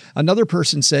hospital. Another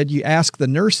person said you ask the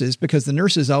nurses because the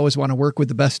nurses always want to work with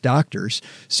the best doctors.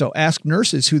 So ask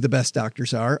nurses who the best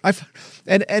doctors are.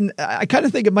 And I kind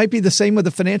of think it might be the same with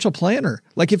a financial planner.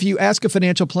 Like if you ask a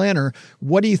financial planner,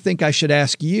 what do you think I should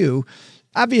ask you?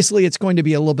 Obviously, it's going to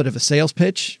be a little bit of a sales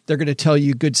pitch. They're going to tell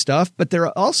you good stuff, but they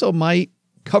also might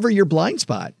cover your blind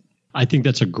spot. I think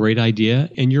that's a great idea.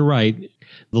 And you're right.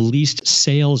 The least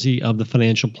salesy of the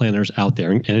financial planners out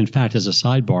there. And in fact, as a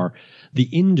sidebar, the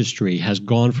industry has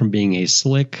gone from being a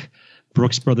slick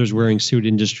Brooks Brothers wearing suit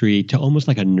industry to almost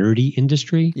like a nerdy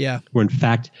industry. Yeah. Where in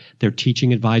fact, they're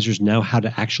teaching advisors now how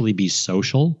to actually be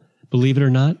social, believe it or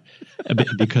not,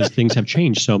 because things have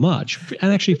changed so much,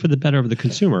 and actually for the better of the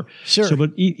consumer. Sure. So,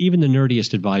 but even the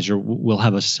nerdiest advisor will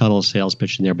have a subtle sales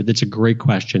pitch in there, but it's a great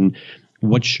question.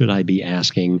 What should I be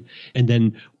asking? And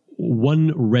then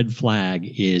one red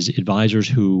flag is advisors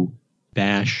who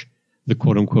bash the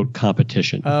quote unquote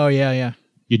competition. Oh, yeah.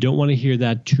 You don't want to hear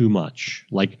that too much.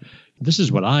 Like, this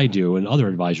is what I do, and other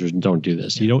advisors don't do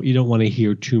this. You don't want to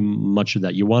hear too much of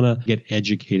that. You want to get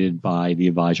educated by the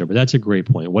advisor. But that's a great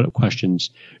point. What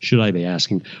questions should I be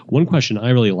asking? One question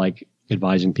I really like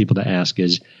advising people to ask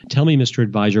is, tell me, Mr.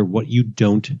 Advisor, what you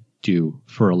don't do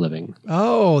for a living.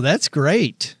 Oh, that's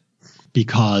great.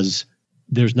 Because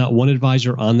there's not one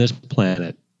advisor on this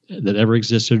planet that ever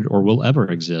existed or will ever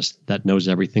exist that knows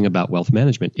everything about wealth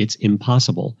management. It's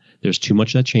impossible. There's too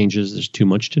much that changes. There's too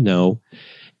much to know.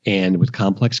 And with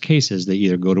complex cases, they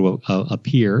either go to a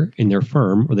peer in their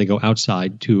firm or they go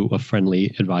outside to a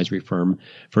friendly advisory firm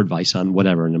for advice on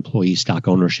whatever, an employee stock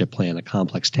ownership plan, a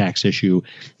complex tax issue,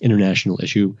 international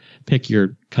issue, pick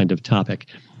your kind of topic.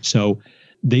 So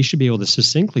they should be able to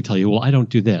succinctly tell you, well, I don't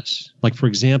do this. Like, for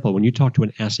example, when you talk to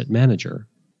an asset manager,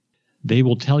 they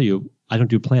will tell you, I don't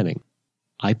do planning.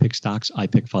 I pick stocks, I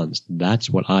pick funds. That's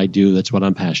what I do. That's what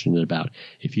I'm passionate about.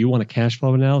 If you want a cash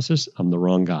flow analysis, I'm the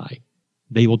wrong guy.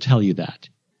 They will tell you that.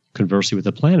 Conversely, with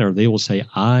a planner, they will say,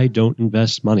 I don't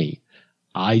invest money.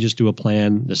 I just do a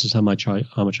plan. This is how much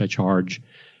I charge.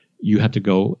 You have to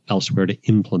go elsewhere to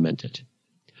implement it.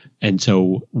 And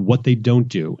so what they don't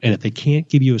do, and if they can't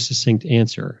give you a succinct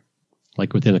answer,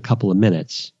 like within a couple of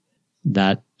minutes,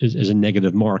 that is a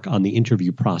negative mark on the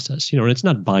interview process. And it's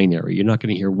not binary. You're not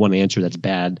going to hear one answer that's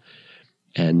bad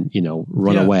and,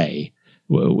 run away.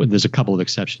 There's a couple of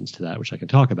exceptions to that, which I can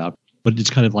talk about. But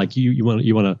it's kind of like you want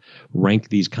to rank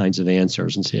these kinds of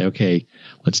answers and say, okay,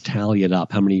 let's tally it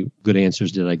up. How many good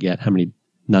answers did I get? How many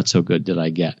not so good did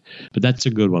I get? But that's a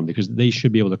good one because they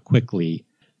should be able to quickly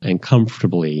and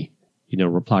comfortably,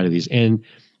 reply to these. And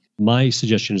my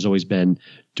suggestion has always been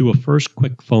do a first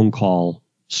quick phone call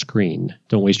screen.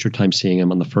 Don't waste your time seeing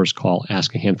them on the first call.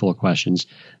 Ask a handful of questions,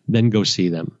 then go see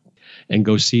them and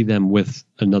go see them with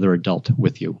another adult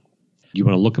with you. You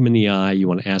want to look them in the eye, you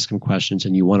want to ask them questions,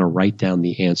 and you want to write down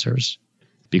the answers.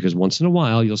 Because once in a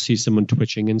while, you'll see someone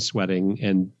twitching and sweating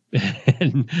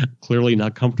and clearly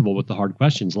not comfortable with the hard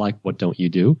questions like, what don't you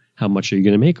do? How much are you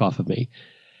going to make off of me?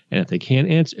 And if they can't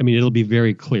answer, it'll be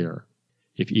very clear.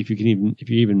 If you're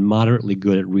even moderately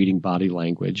good at reading body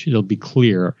language, it'll be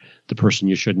clear the person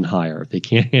you shouldn't hire if they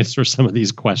can't answer some of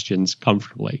these questions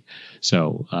comfortably.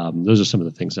 So those are some of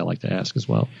the things I like to ask as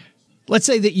well. Let's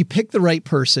say that you pick the right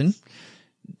person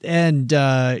and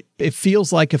it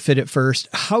feels like a fit at first.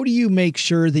 How do you make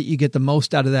sure that you get the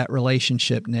most out of that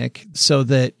relationship, Nick, so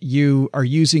that you are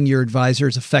using your advisor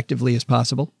as effectively as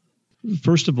possible?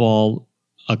 First of all,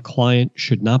 a client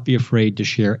should not be afraid to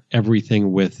share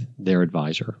everything with their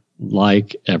advisor,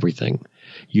 like everything.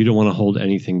 You don't want to hold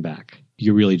anything back.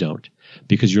 You really don't,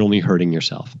 because you're only hurting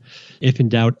yourself. If in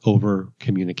doubt, over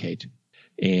communicate.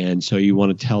 And so you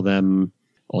want to tell them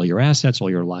all your assets, all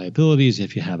your liabilities,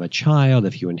 if you have a child,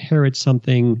 if you inherit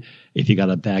something, if you got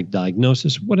a bad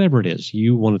diagnosis, whatever it is,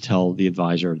 you want to tell the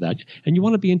advisor that. And you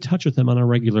want to be in touch with them on a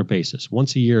regular basis.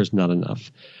 Once a year is not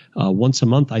enough. Once a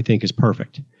month, I think, is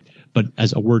perfect. But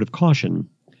as a word of caution,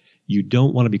 you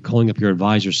don't want to be calling up your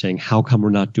advisor saying, how come we're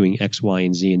not doing X, Y,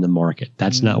 and Z in the market?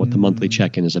 That's not what the monthly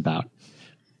check-in is about.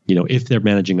 If they're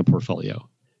managing a portfolio,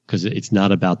 because it's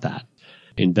not about that.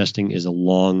 Investing is a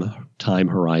long time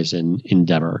horizon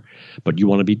endeavor, but you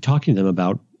want to be talking to them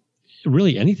about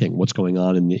really anything, what's going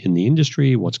on in the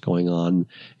industry, what's going on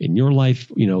in your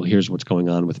life. Here's what's going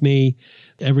on with me.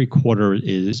 Every quarter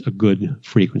is a good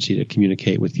frequency to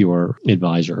communicate with your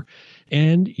advisor.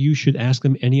 And you should ask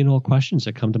them any and all questions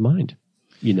that come to mind.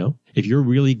 If you're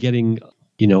really getting,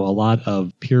 a lot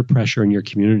of peer pressure in your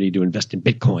community to invest in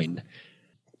Bitcoin,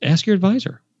 Ask your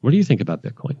advisor, what do you think about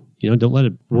Bitcoin? Don't let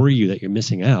it worry you that you're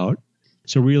missing out.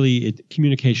 So really,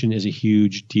 communication is a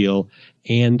huge deal.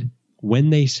 And when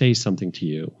they say something to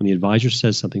you, when the advisor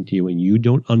says something to you and you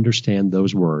don't understand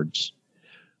those words,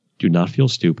 do not feel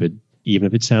stupid, even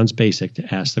if it sounds basic,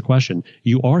 to ask the question.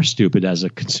 You are stupid as a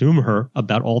consumer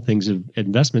about all things of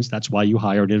investments. That's why you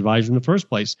hired an advisor in the first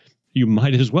place. You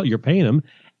might as well. You're paying them.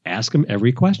 Ask them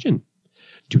every question.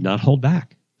 Do not hold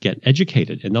back. Get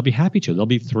educated, and they'll be happy to. They'll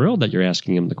be thrilled that you're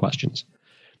asking them the questions.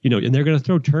 And they're going to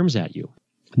throw terms at you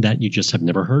that you just have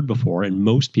never heard before. And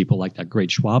most people, like that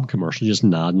great Schwab commercial, just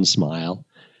nod and smile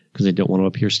because they don't want to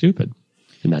appear stupid.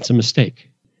 And that's a mistake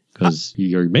because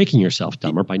you're making yourself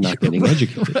dumber by not getting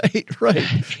educated.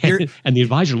 Right. And the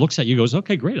advisor looks at you and goes,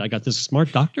 okay, great. I got this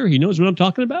smart doctor. He knows what I'm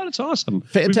talking about. It's awesome.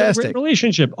 Fantastic. We've got a great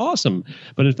relationship. Awesome.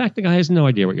 But in fact, the guy has no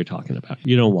idea what you're talking about.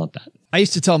 You don't want that. I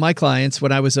used to tell my clients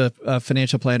when I was a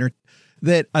financial planner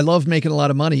that I love making a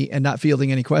lot of money and not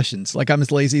fielding any questions. Like I'm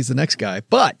as lazy as the next guy.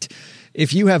 But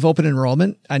if you have open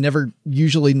enrollment, I never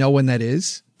usually know when that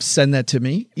is. Send that to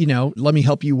me. Let me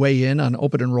help you weigh in on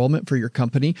open enrollment for your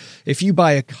company. If you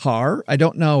buy a car, I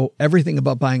don't know everything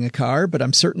about buying a car, but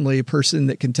I'm certainly a person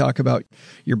that can talk about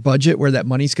your budget, where that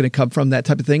money's going to come from, that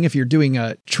type of thing. If you're doing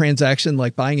a transaction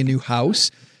like buying a new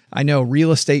house, I know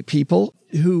real estate people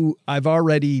who I've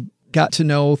already got to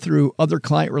know through other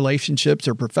client relationships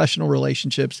or professional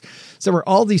relationships. So there were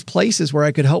all these places where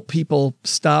I could help people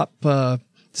stop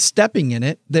stepping in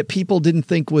it that people didn't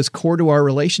think was core to our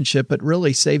relationship, but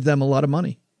really saved them a lot of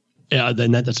money. Yeah,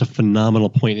 then that's a phenomenal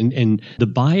point. And the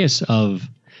bias of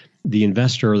the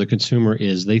investor or the consumer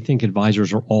is they think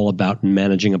advisors are all about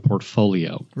managing a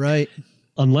portfolio. Right.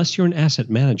 Unless you're an asset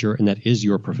manager and that is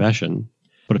your profession.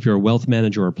 But if you're a wealth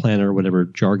manager or planner, or whatever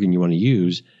jargon you want to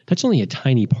use, that's only a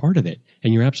tiny part of it.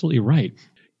 And you're absolutely right.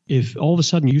 If all of a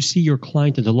sudden you see your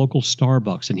client at the local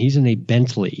Starbucks and he's in a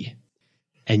Bentley,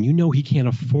 and you know he can't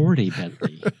afford a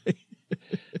Bentley,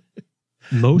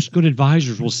 most good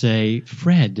advisors will say,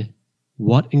 Fred,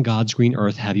 what in God's green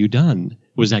earth have you done?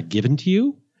 Was that given to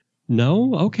you?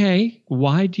 No? Okay.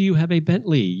 Why do you have a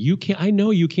Bentley? I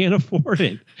know you can't afford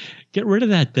it. Get rid of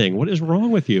that thing. What is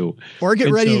wrong with you? Or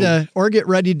get ready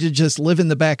to just live in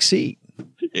the back seat.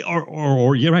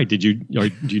 Or you're right. Do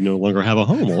you no longer have a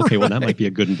home? Well, okay, well, that might be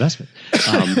a good investment.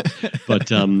 But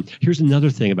here's another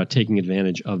thing about taking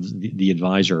advantage of the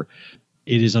advisor.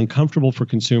 It is uncomfortable for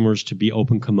consumers to be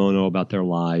open kimono about their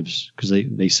lives because they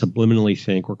subliminally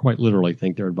think, or quite literally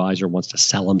think, their advisor wants to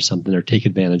sell them something or take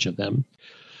advantage of them.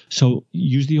 So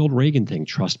use the old Reagan thing,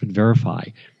 trust but verify.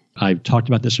 I've talked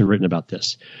about this and written about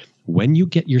this. When you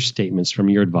get your statements from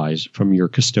your from your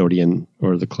custodian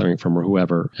or the clearing firm or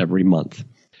whoever every month,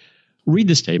 read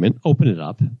the statement, open it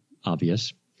up,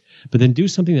 obvious, but then do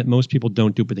something that most people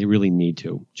don't do, but they really need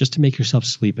to, just to make yourself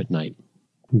sleep at night.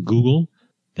 Google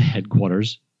the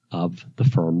headquarters of the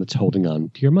firm that's holding on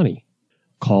to your money.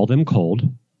 Call them cold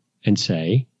and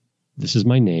say, this is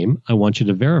my name. I want you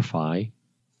to verify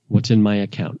what's in my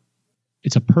account.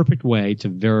 It's a perfect way to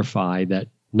verify that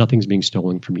nothing's being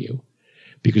stolen from you,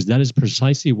 because that is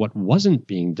precisely what wasn't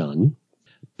being done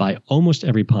by almost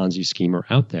every Ponzi schemer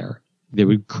out there. They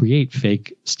would create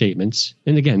fake statements.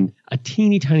 And again, a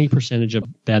teeny tiny percentage of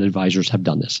bad advisors have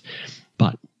done this.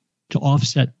 But to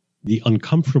offset the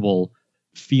uncomfortable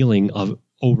feeling of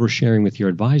oversharing with your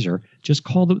advisor, just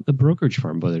call the brokerage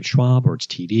firm, whether it's Schwab or it's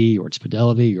TD or it's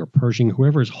Fidelity or Pershing,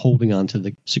 whoever is holding on to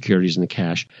the securities and the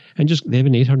cash. And they have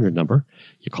an 800 number.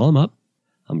 You call them up.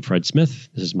 I'm Fred Smith.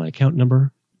 This is my account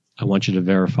number. I want you to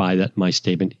verify that my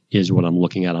statement is what I'm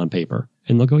looking at on paper.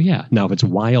 And they'll go, yeah. Now, if it's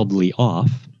wildly off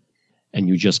and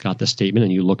you just got the statement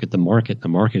and you look at the market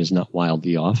is not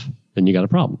wildly off, then you got a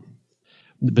problem.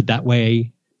 But that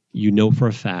way, you know for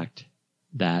a fact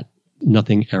that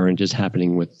nothing errant is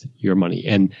happening with your money.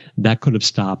 And that could have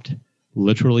stopped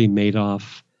literally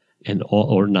Madoff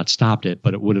or not stopped it,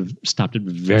 but it would have stopped it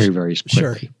very, very quickly.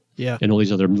 Sure. Yeah. And all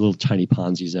these other little tiny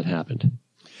Ponzi's that happened.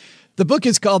 The book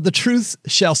is called The Truth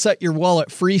Shall Set Your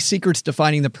Wallet Free, Secrets to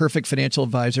Finding the Perfect Financial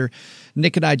Advisor.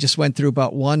 Nick and I just went through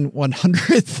about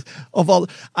 1/100th of all.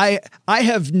 I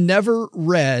have never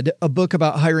read a book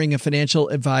about hiring a financial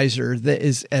advisor that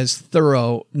is as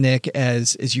thorough, Nick,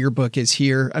 as your book is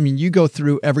here. I mean, you go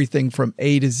through everything from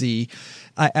A to Z.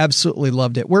 I absolutely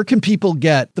loved it. Where can people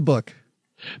get the book?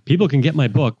 People can get my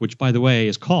book, which, by the way,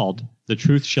 is called The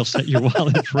Truth Shall Set Your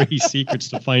Wallet Free, Secrets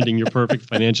to Finding Your Perfect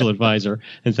Financial Advisor.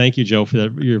 And thank you, Joe, for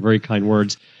your very kind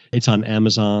words. It's on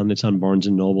Amazon. It's on Barnes &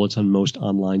 Noble. It's on most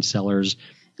online sellers.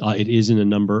 It is in a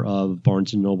number of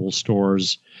Barnes & Noble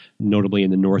stores, notably in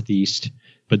the Northeast.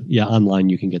 But yeah, online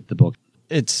you can get the book.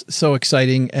 It's so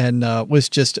exciting and was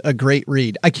just a great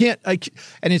read. And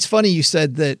it's funny you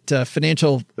said that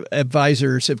financial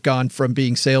advisors have gone from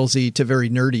being salesy to very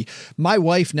nerdy. My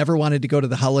wife never wanted to go to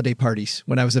the holiday parties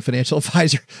when I was a financial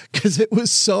advisor because it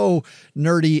was so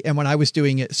nerdy. And when I was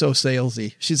doing it, so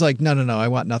salesy. She's like, no, I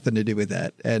want nothing to do with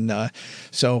that. And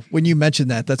so when you mentioned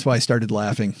that, that's why I started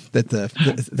laughing that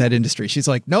that industry. She's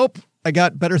like, nope, I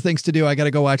got better things to do. I got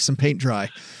to go watch some paint dry.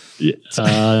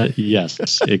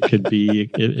 Yes, it could be.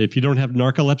 If you don't have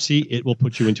narcolepsy, it will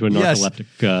put you into a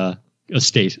narcoleptic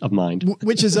state of mind.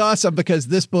 Which is awesome because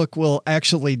this book will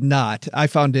actually not. I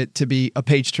found it to be a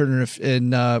page turner.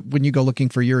 When you go looking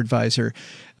for your advisor,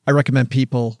 I recommend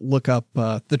people look up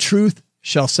The Truth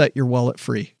Shall Set Your Wallet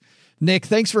Free. Nick,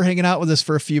 thanks for hanging out with us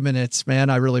for a few minutes,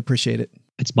 man. I really appreciate it.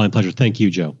 It's my pleasure. Thank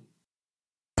you, Joe.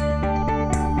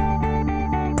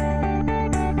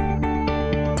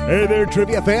 Hey there,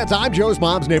 trivia fans. I'm Joe's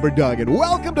mom's neighbor, Doug, and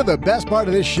welcome to the best part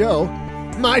of this show,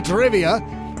 my trivia.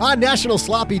 On National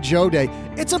Sloppy Joe Day,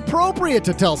 it's appropriate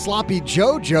to tell Sloppy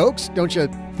Joe jokes, don't you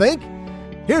think?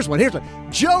 Here's one.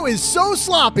 Joe is so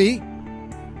sloppy.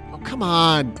 Oh, come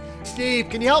on. Steve,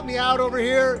 can you help me out over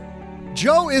here?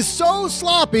 Joe is so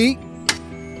sloppy.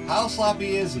 How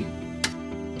sloppy is he?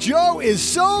 Joe is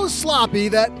so sloppy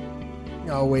that...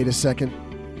 Oh, wait a second.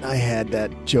 I had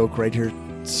that joke right here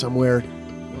somewhere.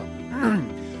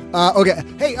 Okay.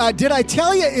 Hey, did I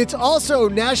tell you it's also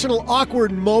National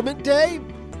Awkward Moment Day?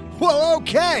 Well,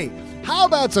 okay. How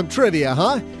about some trivia,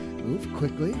 huh? Move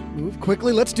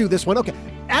quickly. Let's do this one. Okay.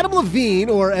 Adam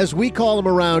Levine, or as we call him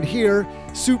around here,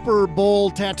 Super Bowl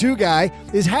Tattoo Guy,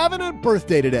 is having a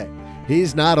birthday today.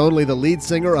 He's not only the lead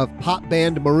singer of pop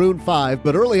band Maroon 5,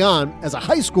 but early on, as a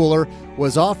high schooler,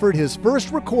 was offered his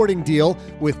first recording deal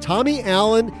with Tommy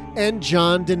Allen and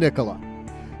John DeNicola.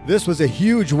 This was a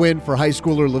huge win for high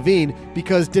schooler Levine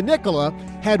because DeNicola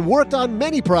had worked on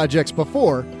many projects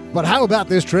before, but how about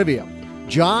this trivia?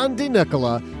 John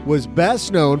DeNicola was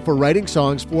best known for writing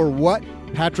songs for what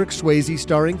Patrick Swayze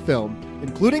starring film,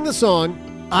 including the song,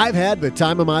 I've Had the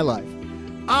Time of My Life.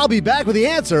 I'll be back with the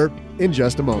answer in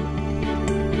just a moment.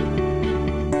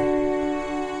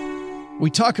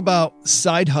 We talk about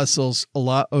side hustles a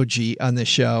lot, OG, on this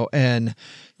show, and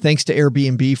thanks to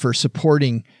Airbnb for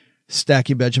supporting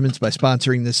Stacking Benjamins by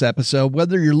sponsoring this episode.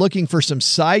 Whether you're looking for some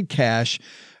side cash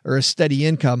or a steady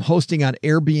income, hosting on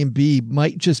Airbnb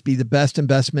might just be the best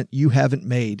investment you haven't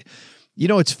made. You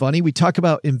know, it's funny. We talk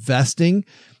about investing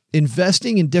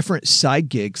in different side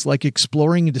gigs, like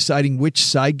exploring and deciding which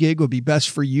side gig would be best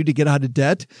for you to get out of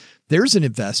debt. There's an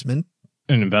investment.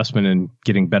 An investment in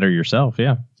getting better yourself.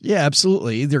 Yeah. Yeah,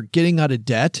 absolutely. Either getting out of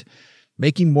debt,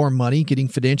 making more money, getting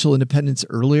financial independence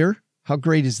earlier. How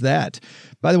great is that?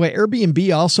 By the way,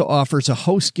 Airbnb also offers a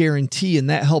host guarantee,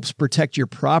 and that helps protect your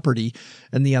property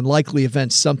in the unlikely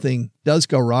event something does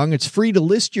go wrong. It's free to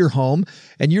list your home,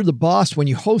 and you're the boss when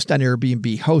you host on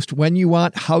Airbnb. Host when you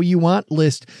want, how you want,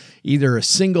 list either a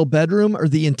single bedroom or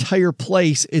the entire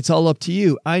place. It's all up to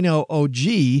you. I know OG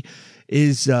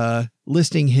is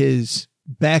listing his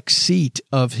back seat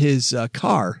of his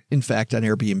car, in fact, on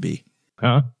Airbnb.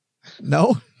 Huh?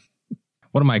 No?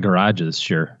 One of my garages,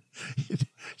 sure.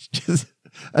 Just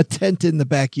a tent in the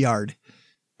backyard.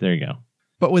 There you go.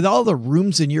 But with all the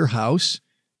rooms in your house,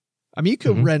 I mean, you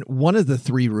could rent one of the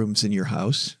 3 rooms in your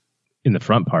house. In the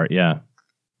front part, yeah.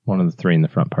 One of the 3 in the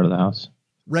front part of the house.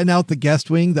 Rent out the guest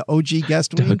wing, the OG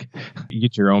guest wing. Doug, you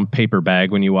get your own paper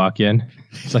bag when you walk in.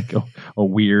 It's like a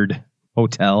weird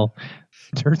hotel.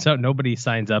 Turns out nobody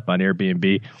signs up on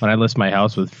Airbnb when I list my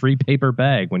house with free paper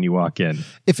bag when you walk in.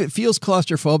 If it feels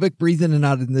claustrophobic, breathe in and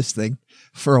out in this thing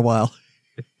for a while.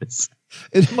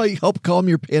 It might help calm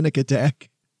your panic attack.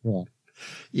 Yeah.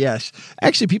 Yes.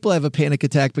 Actually, people have a panic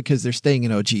attack because they're staying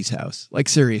in OG's house. Like,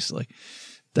 seriously.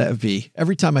 That would be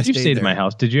every time I stayed at my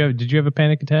house. Did you have a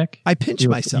panic attack? I pinch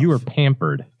myself. You were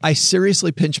pampered. I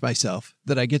seriously pinch myself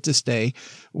that I get to stay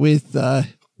with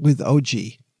OG.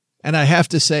 And I have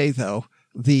to say, though,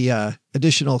 the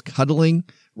additional cuddling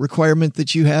requirement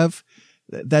that you have,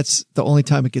 that's the only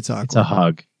time it gets awkward. It's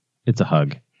a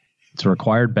hug. It's a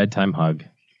required bedtime hug.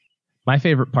 My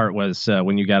favorite part was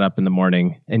when you got up in the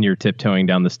morning and you're tiptoeing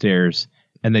down the stairs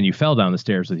and then you fell down the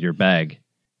stairs with your bag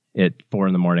at 4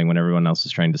 a.m. when everyone else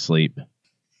is trying to sleep.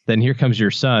 Then here comes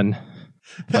your son,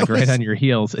 right on your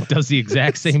heels. It does the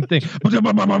exact same thing.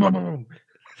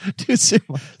 Dude,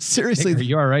 seriously. Are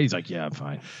you all right? He's like, yeah, I'm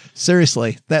fine.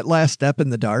 Seriously, that last step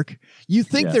in the dark, you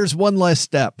think there's one less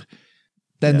step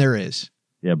than there is.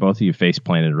 Yeah, both of you face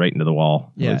planted right into the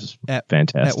wall. Yeah. It was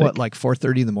fantastic. At what, like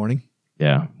 4:30 in the morning?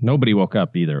 Yeah. Nobody woke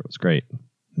up either. It was great.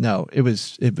 No, it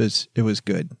was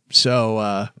good.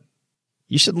 So,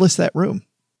 You should list that room.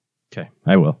 Okay,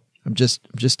 I will. I'm just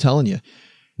telling you.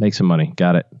 Make some money.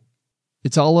 Got it.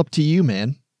 It's all up to you,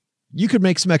 man. You could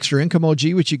make some extra income,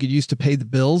 OG, which you could use to pay the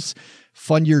bills,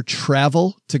 fund your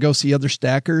travel to go see other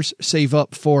stackers, save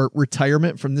up for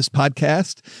retirement from this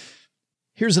podcast.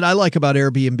 Here's what I like about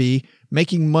Airbnb,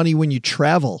 making money when you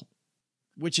travel,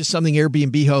 which is something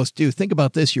Airbnb hosts do. Think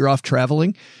about this. You're off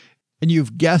traveling and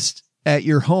you've guests at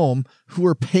your home who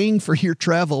are paying for your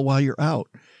travel while you're out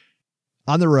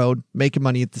on the road, making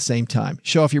money at the same time.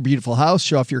 Show off your beautiful house,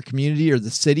 show off your community or the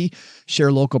city,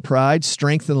 share local pride,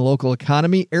 strengthen the local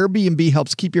economy. Airbnb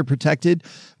helps keep you protected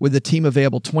with a team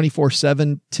available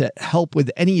 24/7 to help with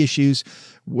any issues,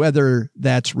 whether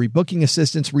that's rebooking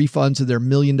assistance, refunds, or their $1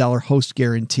 million host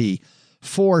guarantee.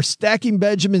 For Stacking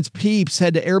Benjamin's peeps,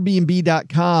 head to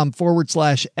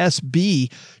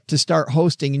airbnb.com/SB to start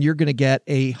hosting, and you're going to get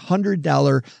a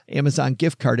 $100 Amazon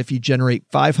gift card if you generate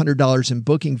 $500 in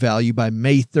booking value by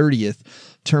May 30th.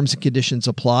 Terms and conditions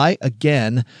apply.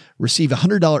 Again, receive a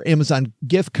 $100 Amazon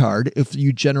gift card if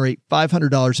you generate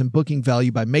 $500 in booking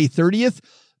value by May 30th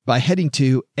by heading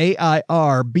to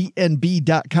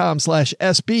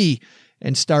airbnb.com/SB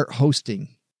and start hosting.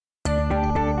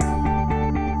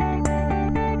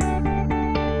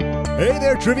 Hey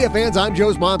there, trivia fans. I'm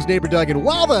Joe's mom's neighbor, Doug. And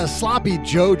while the sloppy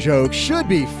Joe joke should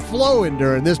be flowing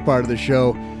during this part of the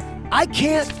show, I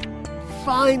can't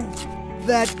find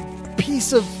that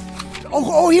piece of...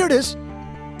 Oh, here it is.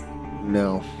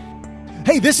 No.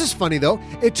 Hey, this is funny, though.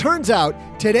 It turns out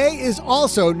today is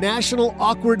also National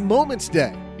Awkward Moments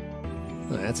Day.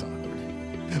 Oh, that's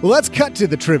awkward. Well, let's cut to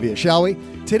the trivia, shall we?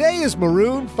 Today is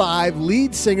Maroon 5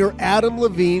 lead singer Adam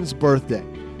Levine's birthday.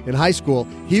 In high school,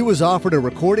 he was offered a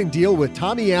recording deal with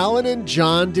Tommy Allen and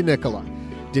John DeNicola.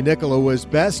 DeNicola was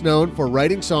best known for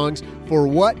writing songs for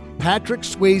what Patrick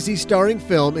Swayze starring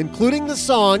film, including the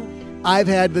song, I've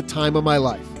Had the Time of My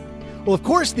Life. Well, of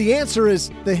course, the answer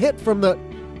is the hit from the...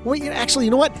 Well, actually,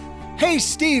 you know what? Hey,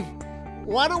 Steve,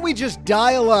 why don't we just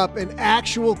dial up an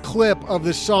actual clip of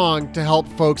the song to help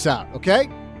folks out, okay?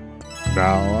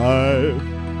 Now I've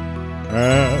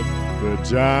had the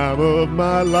time of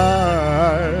my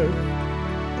life.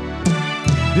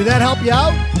 Did that help you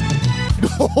out?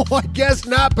 No, I guess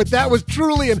not, but that was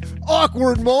truly an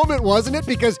awkward moment, wasn't it?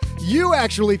 Because you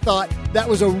actually thought that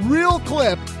was a real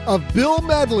clip of Bill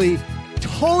Medley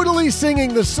totally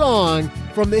singing the song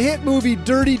from the hit movie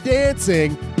Dirty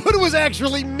Dancing, but it was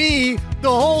actually me the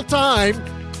whole time.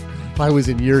 If I was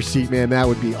in your seat, man, that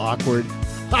would be awkward.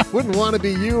 I wouldn't want to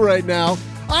be you right now.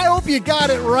 I hope you got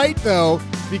it right, though,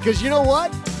 because you know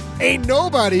what? Ain't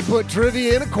nobody put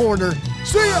trivia in a corner.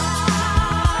 See ya!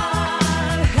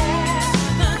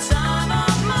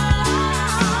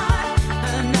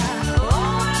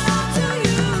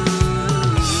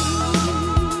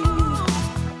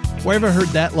 Where have I heard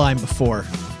that line before?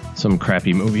 Some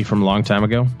crappy movie from a long time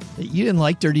ago. You didn't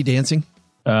like Dirty Dancing?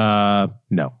 No.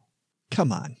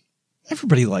 Come on.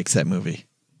 Everybody likes that movie.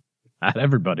 Not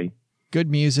everybody.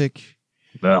 Good music.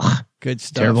 Ugh. Good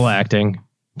stuff. Terrible acting.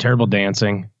 Terrible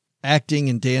dancing. Acting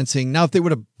and dancing. Now, if they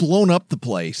would have blown up the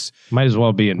place. Might as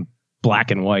well be in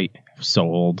black and white. So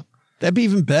old. That'd be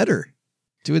even better.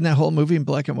 Doing that whole movie in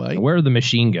black and white. Where are the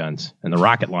machine guns and the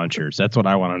rocket launchers? That's what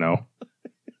I want to know.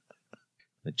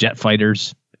 The jet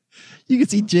fighters. You can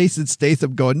see Jason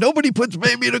Statham going, nobody puts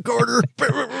baby in a corner.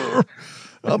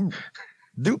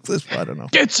 Duke this, I don't know.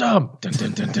 Get some. Dun,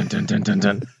 dun, dun, dun, dun, dun, dun,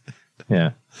 dun.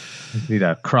 Yeah. Need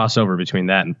a crossover between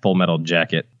that and Full Metal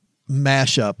Jacket.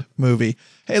 Mashup movie.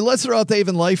 Hey, let's throw out the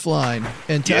Haven Lifeline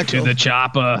and get to the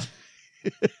chopper.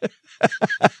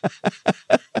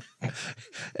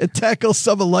 And tackle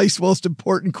some of life's most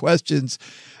important questions.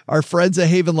 Our friends at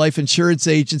Haven Life Insurance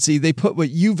Agency, they put what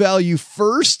you value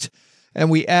first. And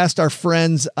we asked our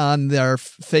friends on their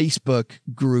Facebook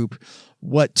group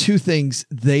what two things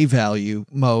they value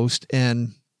most.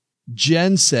 And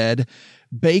Jen said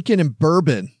bacon and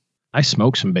bourbon. I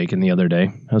smoked some bacon the other day.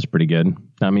 That was pretty good.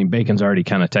 I mean, bacon's already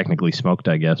kind of technically smoked,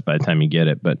 I guess, by the time you get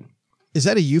it. But is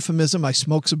that a euphemism? I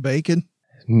smoked some bacon?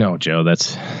 No, Joe,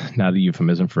 that's not a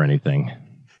euphemism for anything.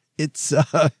 It's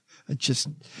just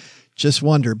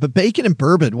wonder. But bacon and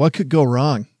bourbon, what could go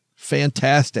wrong?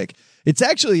 Fantastic. It's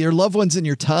actually your loved ones in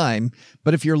your time.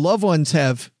 But if your loved ones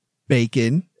have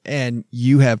bacon and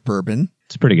you have bourbon,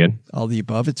 it's pretty good. All the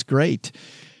above, it's great.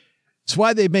 It's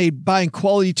why they made buying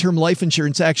quality term life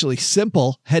insurance actually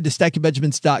simple. Head to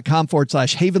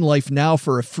stackingbenjamins.com/Haven Life now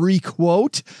for a free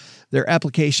quote. Their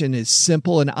application is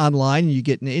simple and online, and you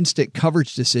get an instant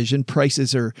coverage decision.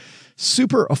 Prices are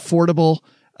super affordable.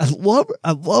 I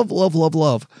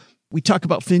love. We talk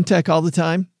about fintech all the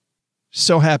time.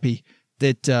 So happy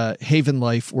that Haven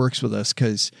Life works with us,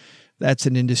 because that's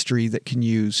an industry that can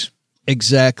use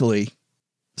exactly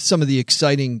some of the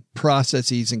exciting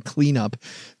processes and cleanup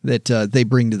that they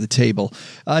bring to the table.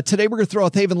 Today, we're going to throw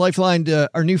out the Haven Lifeline to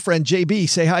our new friend, JB.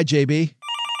 Say hi, JB.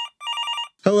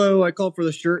 Hello, I called for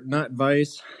the shirt, not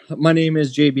advice. My name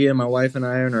is JB, and my wife and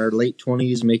I are in our late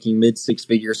 20s, making mid-six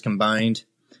figures combined.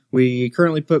 We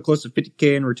currently put close to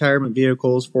 $50K in retirement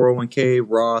vehicles, 401k,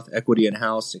 Roth, equity in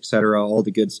house, etc., all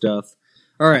the good stuff.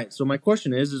 All right, so my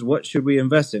question is what should we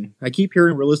invest in? I keep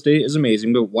hearing real estate is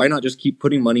amazing, but why not just keep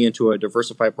putting money into a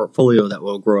diversified portfolio that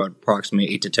will grow at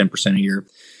approximately 8 to 10% a year?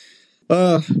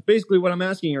 Basically, what I'm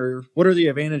asking are, what are the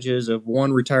advantages of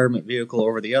one retirement vehicle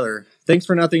over the other? Thanks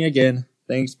for nothing again.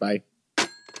 Thanks, bye.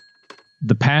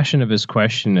 The passion of his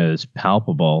question is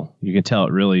palpable. You can tell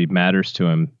it really matters to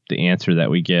him, the answer that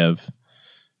we give,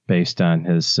 based on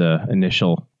his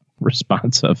initial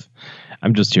response of,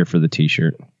 I'm just here for the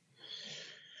t-shirt.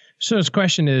 So his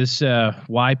question is,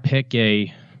 why pick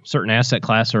a certain asset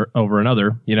class over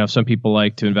another? You know, some people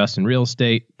like to invest in real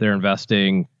estate. They're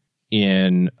investing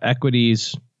in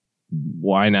equities.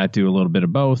 Why not do a little bit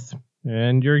of both?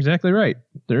 And you're exactly right.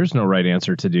 There's no right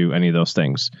answer to do any of those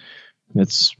things.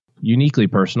 It's uniquely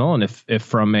personal. And if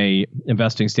from a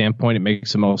investing standpoint, it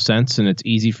makes the most sense and it's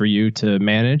easy for you to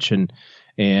manage and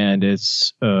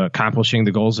it's accomplishing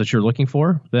the goals that you're looking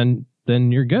for, then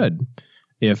you're good.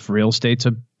 If real estate's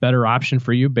a better option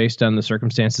for you based on the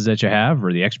circumstances that you have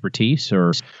or the expertise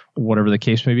or whatever the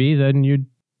case may be, then you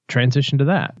transition to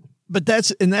that. But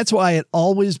that's why it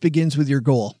always begins with your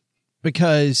goal,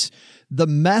 because the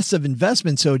mess of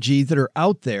investments, OG, that are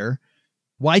out there,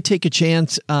 why take a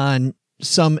chance on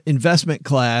some investment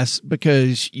class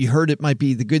because you heard it might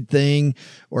be the good thing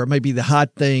or it might be the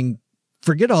hot thing?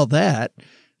 Forget all that.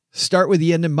 Start with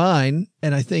the end in mind.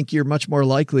 And I think you're much more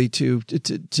likely to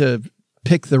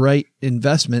pick the right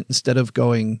investment instead of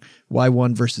going why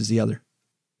one versus the other.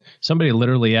 Somebody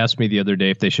literally asked me the other day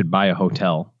if they should buy a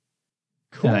hotel.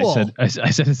 Cool. And I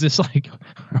said, is this like,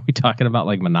 are we talking about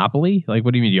like Monopoly? Like,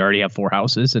 what do you mean? You already have 4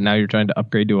 houses and now you're trying to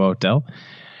upgrade to a hotel?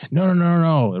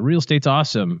 No. Real estate's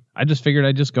awesome. I just figured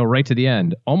I'd just go right to the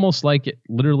end. Almost like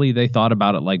literally they thought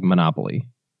about it like Monopoly.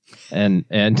 And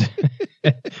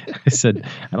I said,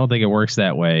 I don't think it works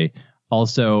that way.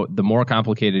 Also, the more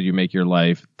complicated you make your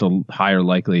life, the higher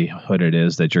likelihood it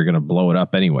is that you're going to blow it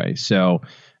up anyway. So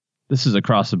this is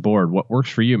across the board. What works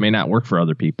for you may not work for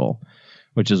other people,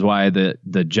 which is why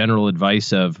the general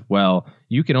advice of, well,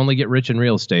 you can only get rich in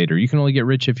real estate, or you can only get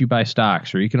rich if you buy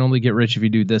stocks, or you can only get rich if you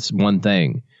do this one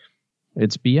thing.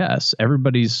 It's BS.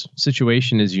 Everybody's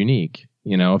situation is unique.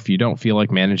 You know, if you don't feel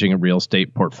like managing a real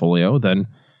estate portfolio, then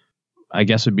I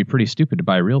guess it'd be pretty stupid to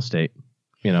buy real estate,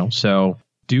 you know, so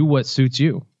do what suits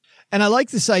you. And I like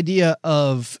this idea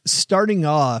of starting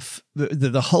off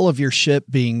the hull of your ship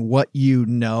being what you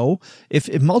know.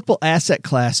 If multiple asset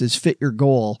classes fit your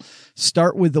goal,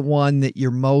 start with the one that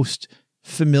you're most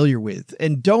familiar with,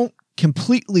 and don't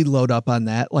completely load up on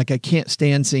that. Like, I can't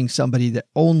stand seeing somebody that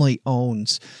only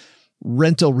owns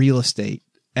rental real estate,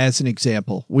 as an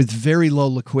example, with very low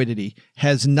liquidity,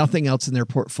 has nothing else in their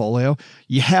portfolio.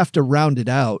 You have to round it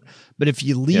out. But if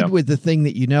you lead with the thing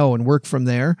that you know and work from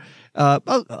there,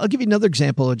 I'll give you another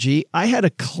example, OG. I had a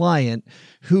client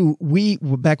who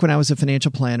back when I was a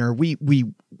financial planner, we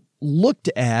looked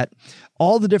at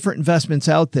all the different investments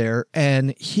out there,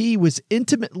 and he was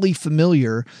intimately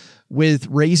familiar with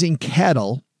raising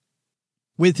cattle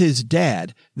with his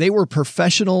dad. They were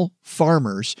professional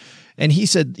farmers. And he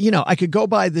said, you know, I could go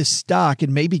buy this stock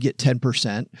and maybe get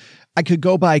 10%. I could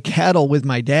go buy cattle with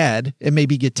my dad and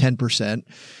maybe get 10%.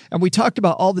 And we talked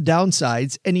about all the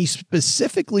downsides, and he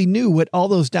specifically knew what all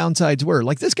those downsides were.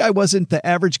 Like, this guy wasn't the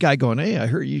average guy going, hey, I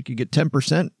heard you could get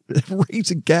 10%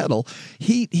 raising cattle.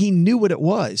 He knew what it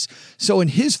was. So in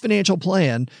his financial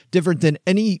plan, different than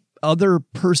any other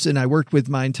person I worked with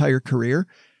my entire career,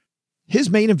 his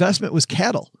main investment was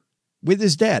cattle with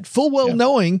his dad, full well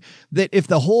knowing that if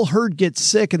the whole herd gets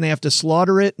sick and they have to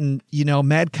slaughter it and, you know,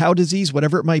 mad cow disease,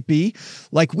 whatever it might be,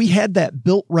 like, we had that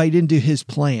built right into his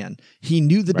plan. He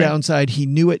knew the downside. He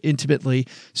knew it intimately.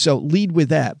 So lead with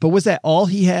that. But was that all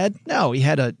he had? No, he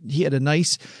had a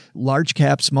nice large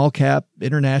cap, small cap,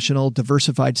 international,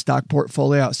 diversified stock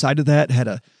portfolio. Outside of that, had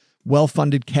a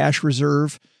well-funded cash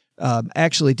reserve.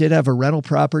 Actually did have a rental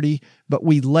property, but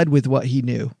we led with what he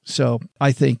knew. So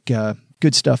I think,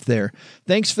 good stuff there.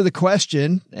 Thanks for the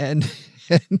question and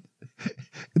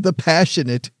the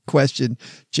passionate question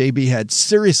JB had.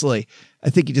 Seriously, I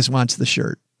think he just wants the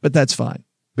shirt, but that's fine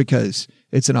because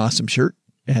it's an awesome shirt,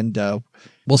 and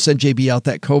we'll send JB out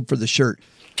that code for the shirt.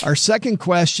 Our second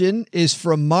question is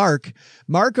from Mark.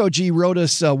 Mark OG wrote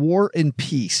us War and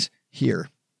Peace here.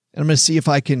 And I'm going to see if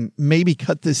I can maybe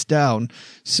cut this down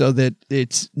so that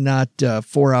it's not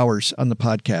 4 hours on the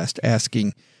podcast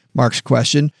asking Mark's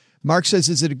question. Mark says,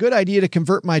 is it a good idea to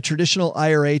convert my traditional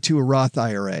IRA to a Roth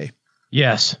IRA?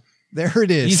 Yes. There it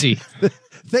is. Easy.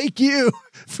 Thank you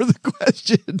for the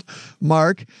question,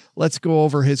 Mark. Let's go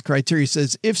over his criteria. He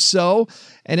says, if so,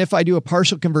 and if I do a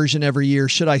partial conversion every year,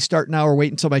 should I start now or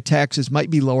wait until my taxes might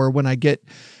be lower when I get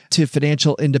to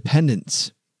financial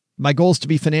independence? My goal is to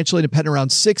be financially independent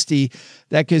around 60.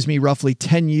 That gives me roughly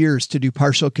 10 years to do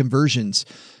partial conversions.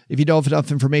 If you don't have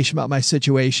enough information about my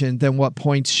situation, then what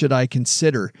points should I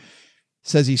consider?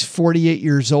 Says he's 48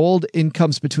 years old,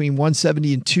 income's between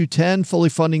 170 and 210, fully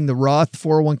funding the Roth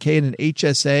 401k and an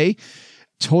HSA.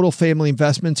 Total family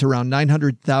investments around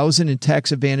 900,000 in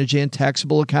tax advantage and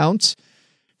taxable accounts.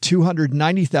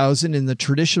 290,000 in the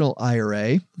traditional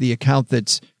IRA, the account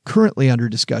that's currently under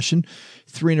discussion.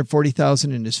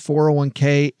 340,000 in his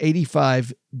 401k,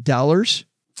 $85.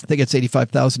 I think it's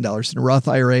 $85,000 in a Roth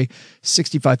IRA,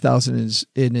 $65,000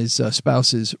 in his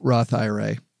spouse's Roth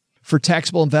IRA. For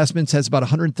taxable investments, has about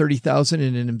 $130,000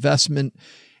 in an investment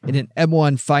in an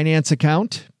M1 finance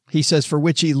account. He says, for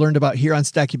which he learned about here on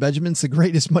Stacking Benjamins, the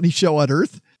greatest money show on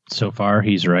earth. So far,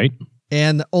 he's right.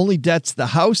 And the only debt's the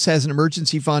house, has an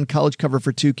emergency fund, college cover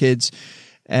for 2 kids,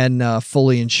 and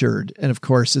fully insured. And of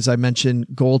course, as I mentioned,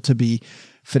 goal to be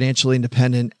financially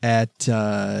independent at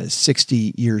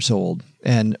 60 years old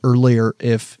and earlier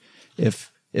if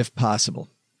possible.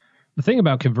 The thing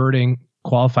about converting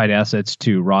qualified assets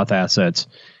to Roth assets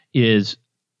is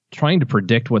trying to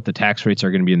predict what the tax rates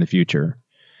are going to be in the future.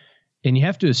 And you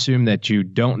have to assume that you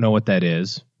don't know what that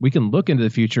is. We can look into the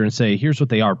future and say, here's what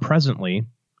they are presently,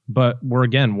 but we're,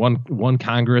 again, one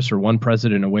Congress or one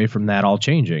president away from that all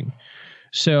changing.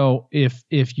 So if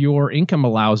your income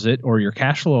allows it or your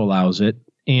cash flow allows it,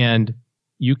 and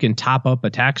you can top up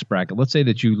a tax bracket, let's say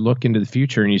that you look into the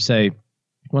future and you say,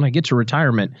 when I get to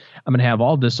retirement, I'm going to have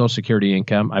all this Social Security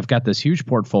income. I've got this huge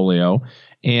portfolio.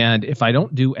 And if I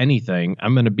don't do anything,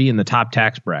 I'm going to be in the top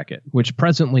tax bracket, which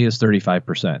presently is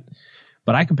 35%.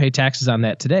 But I can pay taxes on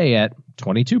that today at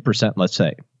 22%, let's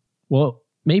say. Well,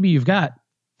 maybe you've got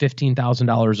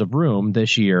 $15,000 of room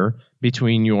this year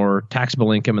between your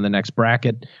taxable income and the next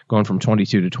bracket, going from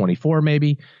 22 to 24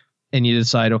 maybe. And you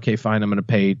decide, okay, fine, I'm going to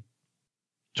pay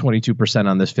 22%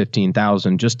 on this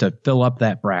 15,000 just to fill up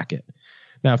that bracket.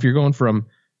 Now, if you're going from,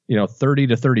 30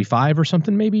 to 35 or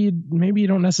something, maybe you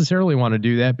don't necessarily want to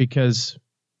do that because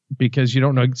you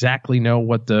don't exactly know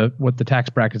what the tax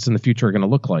brackets in the future are going to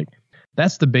look like.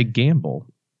 That's the big gamble.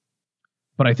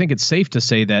 But I think it's safe to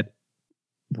say that,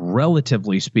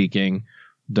 relatively speaking,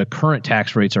 the current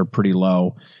tax rates are pretty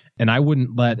low. And I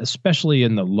wouldn't especially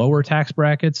in the lower tax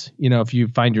brackets, if you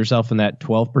find yourself in that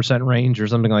 12% range or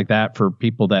something like that for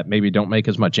people that maybe don't make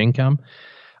as much income,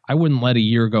 I wouldn't let a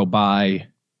year go by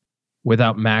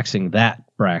without maxing that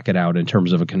bracket out in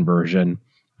terms of a conversion,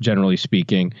 generally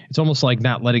speaking. It's almost like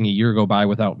not letting a year go by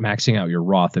without maxing out your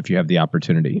Roth if you have the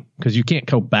opportunity, because you can't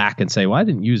go back and say, well, I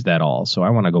didn't use that all, so I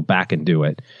want to go back and do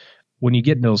it. When you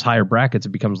get in those higher brackets, it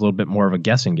becomes a little bit more of a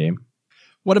guessing game.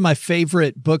 One of my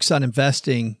favorite books on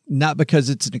investing, not because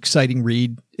it's an exciting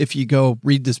read. If you go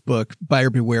read this book,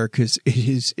 buyer beware, because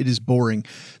it is boring.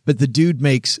 But the dude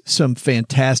makes some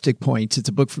fantastic points. It's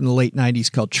a book from the late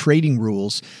 90s called Trading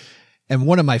Rules. And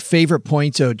one of my favorite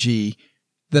points, OG,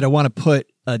 that I want to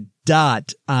put a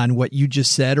dot on what you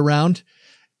just said around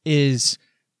is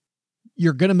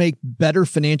you're going to make better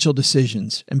financial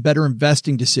decisions and better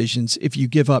investing decisions if you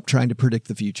give up trying to predict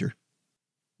the future.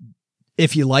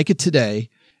 If you like it today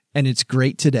and it's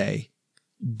great today,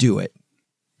 do it.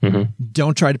 Mm-hmm.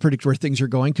 Don't try to predict where things are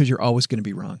going because you're always going to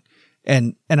be wrong.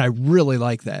 And I really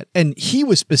like that. And he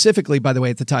was specifically, by the way,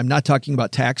 at the time, not talking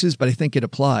about taxes, but I think it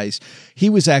applies. He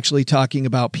was actually talking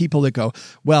about people that go,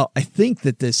 well, I think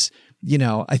that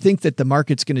I think that the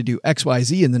market's going to do X, Y,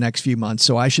 Z in the next few months,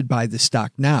 so I should buy this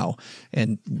stock now.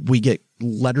 And we get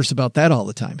letters about that all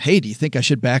the time. Hey, do you think I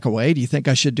should back away? Do you think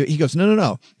I should do it? He goes,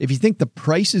 no. If you think the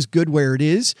price is good where it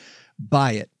is,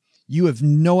 buy it. You have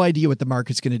no idea what the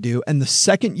market's going to do. And the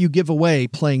second you give away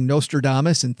playing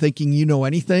Nostradamus and thinking you know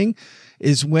anything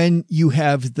is when you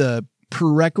have the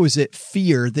prerequisite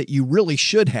fear that you really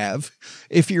should have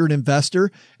if you're an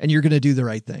investor and you're going to do the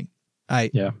right thing.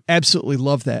 I absolutely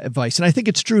love that advice. And I think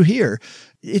it's true here.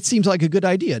 It seems like a good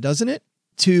idea, doesn't it?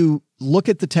 To look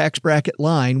at the tax bracket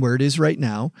line where it is right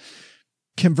now,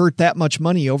 convert that much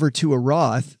money over to a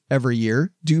Roth every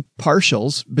year, do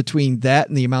partials between that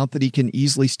and the amount that he can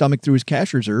easily stomach through his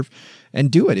cash reserve,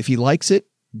 and do it. If he likes it,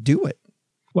 do it.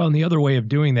 Well, and the other way of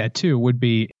doing that too would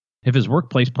be if his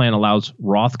workplace plan allows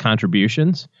Roth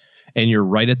contributions and you're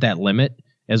right at that limit,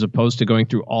 as opposed to going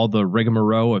through all the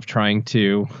rigmarole of trying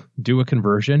to do a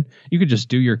conversion, you could just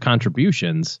do your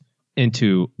contributions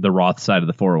into the Roth side of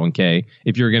the 401k.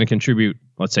 If you're going to contribute,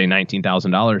 let's say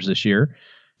 $19,000 this year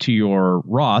to your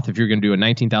Roth, if you're going to do a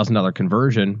 $19,000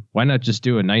 conversion, why not just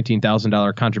do a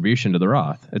 $19,000 contribution to the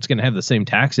Roth? It's going to have the same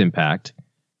tax impact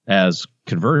as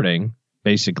converting,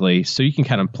 basically. So you can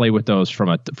kind of play with those from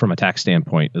a tax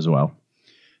standpoint as well.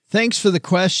 Thanks for the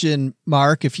question,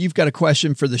 Mark. If you've got a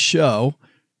question for the show,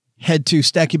 head to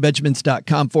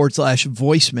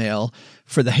stackingbenjamins.com/voicemail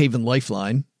for the Haven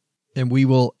Lifeline, and we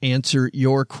will answer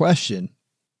your question.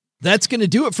 That's going to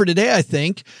do it for today, I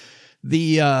think.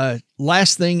 The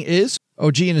last thing is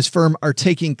OG and his firm are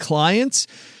taking clients.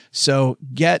 So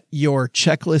get your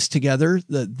checklist together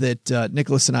that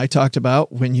Nicholas and I talked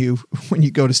about when you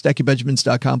go to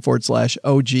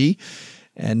stackingbenjamins.com/OG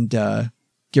and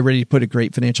get ready to put a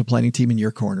great financial planning team in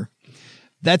your corner.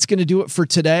 That's going to do it for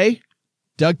today.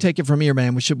 Doug, take it from here,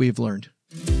 man. What should we have learned?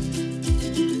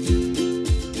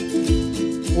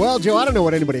 Well, Joe, I don't know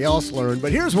what anybody else learned,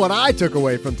 but here's what I took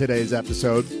away from today's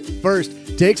episode.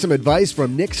 First, take some advice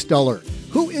from Nick Stuller.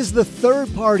 Who is the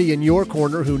third party in your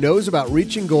corner who knows about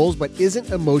reaching goals but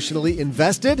isn't emotionally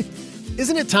invested?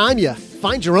 Isn't it time you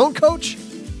find your own coach?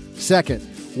 Second,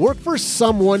 work for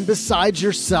someone besides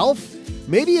yourself.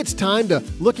 Maybe it's time to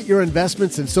look at your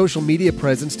investments and social media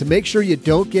presence to make sure you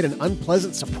don't get an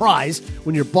unpleasant surprise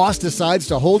when your boss decides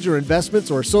to hold your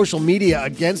investments or social media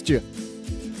against you.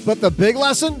 But the big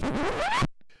lesson?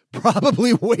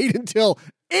 Probably wait until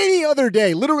any other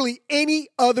day, literally any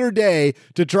other day,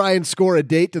 to try and score a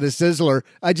date to the Sizzler.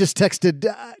 I just texted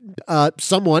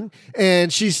someone,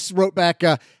 and she wrote back,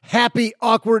 happy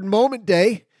awkward moment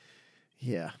day.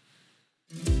 Yeah.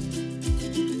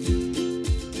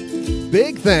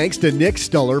 Big thanks to Nick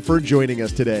Stuller for joining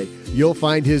us today. You'll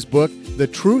find his book, The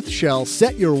Truth Shall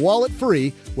Set Your Wallet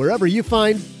Free, wherever you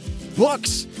find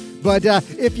books. But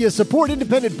if you support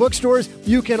independent bookstores,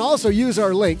 you can also use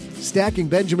our link,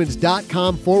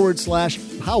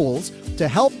 stackingbenjamins.com/Powell's, to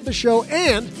help the show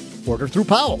and order through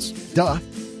Powell's. Duh.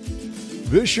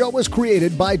 This show was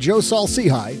created by Joe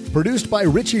Saul-Sehy, produced by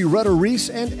Richie Rutter-Reese,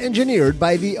 and engineered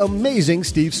by the amazing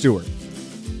Steve Stewart.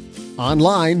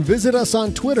 Online, visit us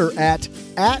on Twitter at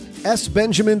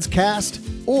 @SBenjaminsCast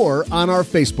or on our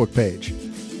Facebook page.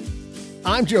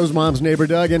 I'm Joe's mom's neighbor,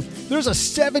 Doug, and there's a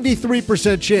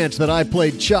 73% chance that I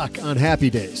played Chuck on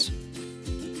Happy Days.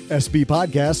 SB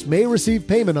Podcasts may receive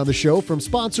payment on the show from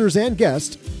sponsors and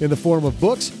guests in the form of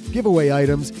books, giveaway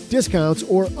items, discounts,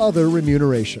 or other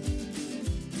remuneration.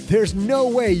 There's no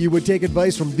way you would take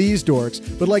advice from these dorks,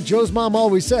 but like Joe's mom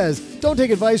always says, don't take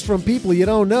advice from people you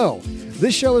don't know.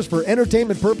 This show is for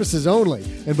entertainment purposes only,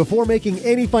 and before making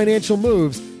any financial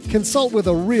moves, consult with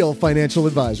a real financial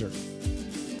advisor.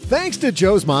 Thanks to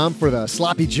Joe's mom for the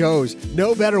sloppy joes.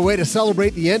 No better way to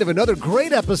celebrate the end of another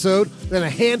great episode than a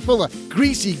handful of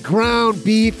greasy ground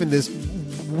beef and this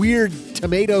weird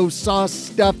tomato sauce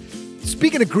stuff.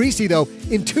 Speaking of greasy, though,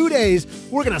 in 2 days,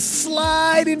 we're going to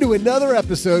slide into another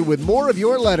episode with more of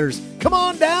your letters. Come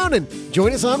on down and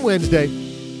join us on Wednesday.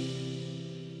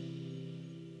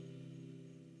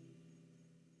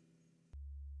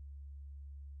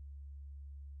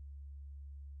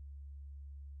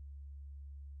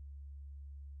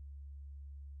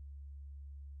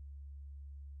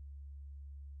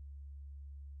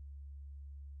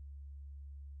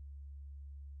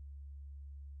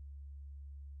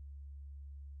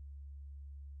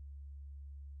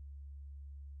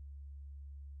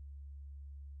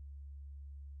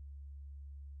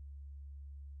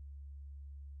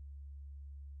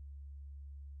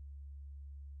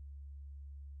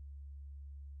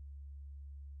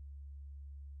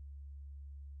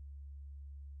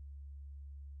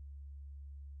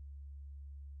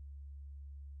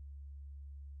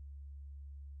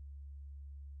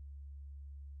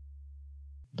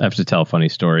 I have to tell a funny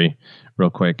story real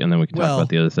quick, and then we can talk about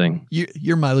the other thing.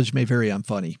 Your mileage may vary on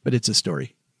funny, but it's a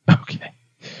story. Okay.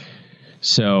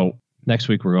 So next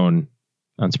week we're going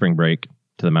on spring break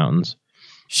to the mountains.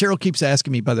 Cheryl keeps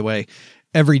asking me, by the way,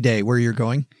 every day where you're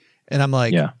going. And I'm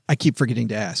like, yeah. I keep forgetting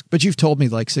to ask. But you've told me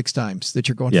like 6 times that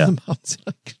you're going to the mountains.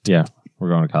 Yeah, we're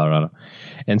going to Colorado.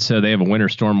 And so they have a winter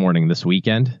storm warning this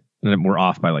weekend. And we're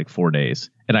off by like 4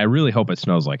 days. And I really hope it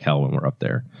snows like hell when we're up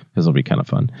there, because it'll be kind of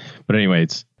fun. But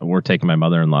anyways, we're taking my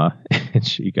mother-in-law, and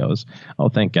she goes, oh,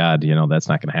 thank God, that's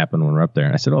not going to happen when we're up there.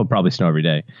 And I said, oh, it'll probably snow every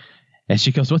day. And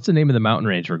she goes, what's the name of the mountain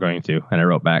range we're going to? And I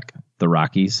wrote back, the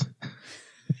Rockies.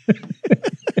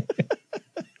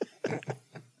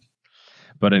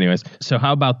 But anyways, so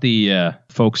how about the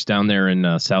folks down there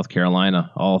in South Carolina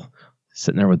all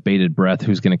sitting there with bated breath?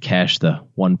 Who's going to cash the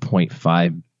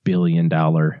 $1.5 billion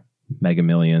Mega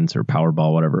Millions or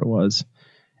Powerball, whatever it was?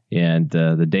 And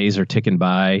the days are ticking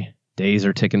by.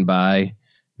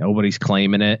 Nobody's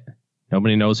claiming it.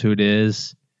 Nobody knows who it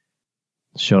is.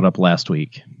 Showed up last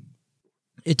week.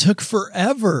 It took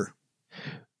forever.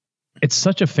 It's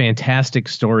such a fantastic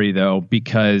story, though,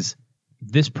 because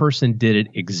this person did it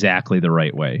exactly the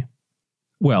right way.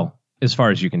 Well, as far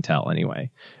as you can tell,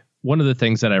 anyway. One of the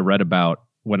things that I read about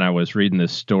when I was reading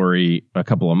this story a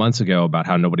couple of months ago about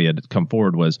how nobody had come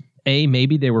forward was,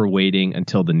 maybe they were waiting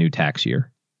until the new tax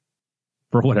year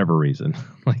for whatever reason.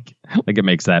 like it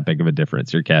makes that big of a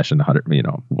difference. You're cashing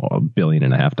 $1.5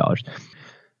 billion.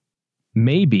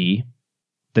 Maybe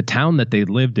the town that they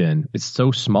lived in is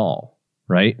so small,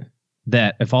 right,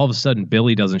 that if all of a sudden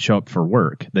Billy doesn't show up for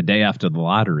work the day after the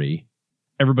lottery,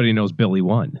 everybody knows Billy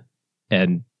won.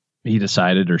 And he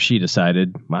decided, or she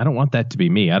decided, I don't want that to be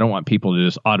me. I don't want people to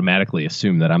just automatically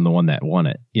assume that I'm the one that won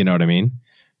it. You know what I mean?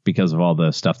 Because of all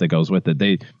the stuff that goes with it.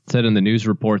 They said in the news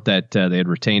report that they had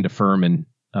retained a firm in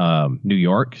New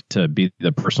York to be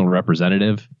the personal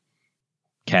representative,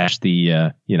 cash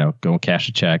the, go and cash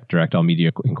a check, direct all media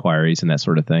inquiries and that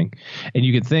sort of thing. And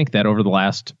you could think that over the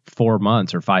last 4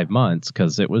 months or 5 months,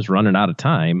 because it was running out of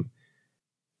time,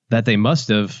 that they must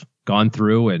have gone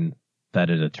through and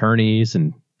vetted attorneys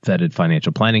and vetted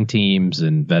financial planning teams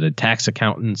and vetted tax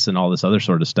accountants and all this other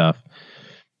sort of stuff.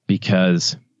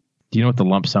 Because do you know what the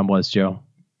lump sum was, Joe?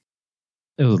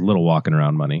 It was a little walking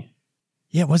around money.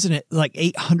 Yeah, wasn't it like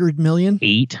 $800 million?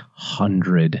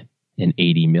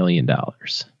 $880 million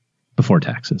before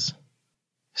taxes.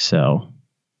 So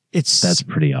that's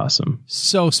pretty awesome.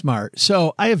 So smart.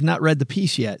 So I have not read the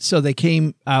piece yet. So they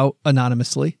came out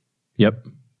anonymously. Yep.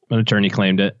 An attorney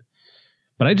claimed it.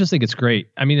 But I just think it's great.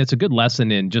 I mean, it's a good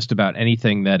lesson in just about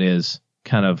anything that is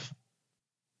kind of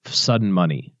sudden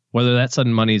money. Whether that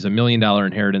sudden money is $1 million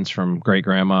inheritance from great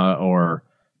grandma or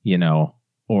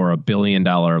 $1 billion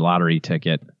lottery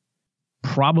ticket,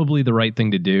 probably the right thing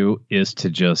to do is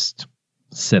to just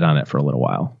sit on it for a little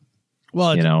while.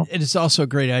 Well, it is also a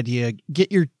great idea.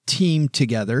 Get your team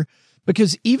together,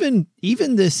 because even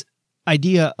this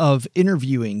idea of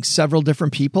interviewing several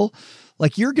different people,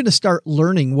 like, you're going to start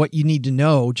learning what you need to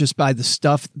know just by the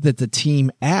stuff that the team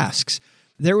asks.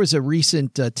 There was a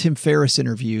recent Tim Ferriss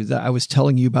interview that I was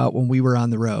telling you about when we were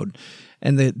on the road.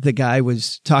 And the guy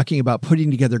was talking about putting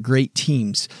together great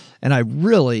teams. And I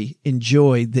really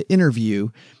enjoyed the interview.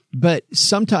 But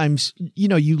sometimes,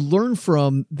 you learn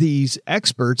from these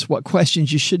experts what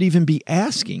questions you should even be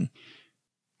asking.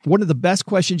 One of the best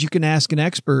questions you can ask an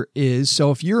expert is, so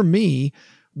if you're me,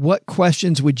 what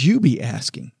questions would you be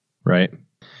asking? Right.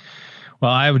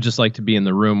 Well, I would just like to be in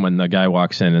the room when the guy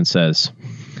walks in and says,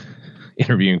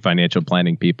 interviewing financial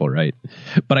planning people, right?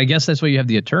 But I guess that's why you have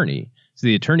the attorney. So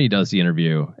the attorney does the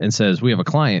interview and says, we have a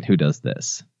client who does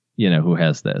this, who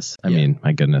has this. I mean,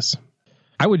 my goodness.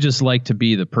 I would just like to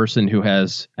be the person who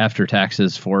has, after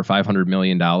taxes, $400 or $500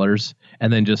 million,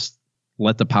 and then just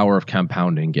let the power of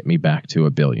compounding get me back to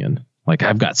 $1 billion. Like,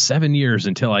 I've got 7 years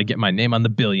until I get my name on the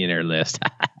billionaire list.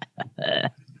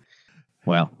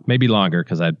 Well, maybe longer,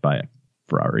 because I'd buy a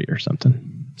Ferrari or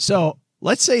something. So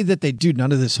let's say that they do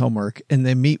none of this homework and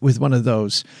they meet with one of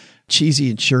those cheesy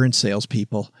insurance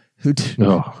salespeople who.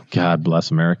 Oh, God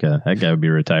bless America. That guy would be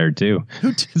retired too.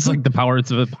 It's like the power of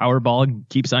a Powerball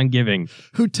keeps on giving.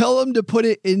 Who tell them to put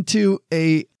it into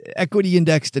a equity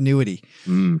indexed annuity.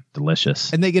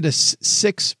 Delicious. And they get a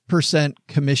 6%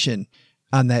 commission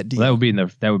on that deal. Well,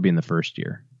 that would be in the first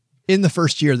year. In the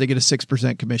first year, they get a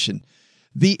 6% commission.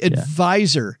 The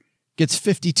advisor gets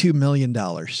 $52 million.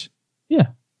 Yeah.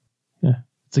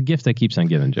 It's a gift that keeps on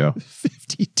giving, Joe.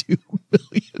 $52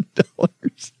 million.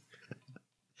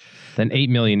 Then $8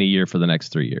 million a year for the next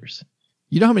 3 years.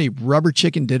 You know how many rubber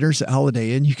chicken dinners at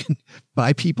Holiday Inn you can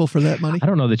buy people for that money? I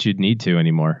don't know that you'd need to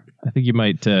anymore. I think you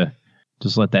might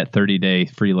just let that 30-day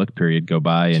free look period go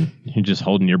by and you're just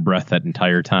holding your breath that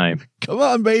entire time. Come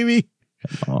on, baby.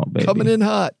 Coming in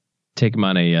hot. Take them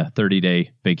on a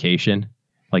 30-day vacation.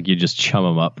 Like, you just chum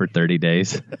them up for 30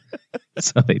 days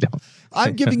so they don't.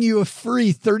 I'm giving you a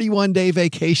free 31-day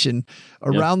vacation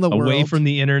around the world. Away from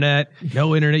the internet.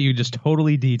 No internet. You just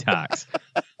totally detox.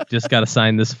 Just got to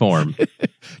sign this form.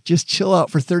 Just chill out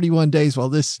for 31 days while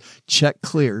this check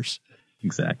clears.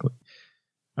 Exactly.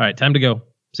 All right. Time to go.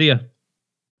 See ya.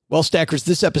 Well, Stackers,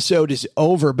 this episode is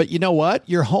over. But you know what?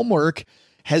 Your homework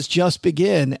has just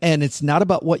begun, and it's not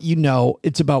about what you know,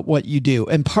 it's about what you do.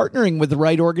 And partnering with the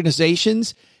right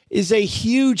organizations is a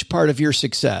huge part of your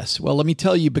success. Well, let me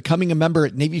tell you, becoming a member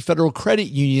at Navy Federal Credit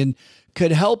Union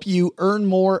could help you earn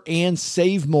more and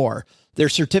save more. Their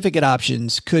certificate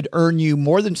options could earn you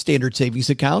more than standard savings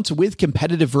accounts with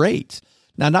competitive rates.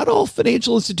 Now, not all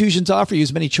financial institutions offer you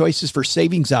as many choices for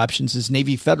savings options as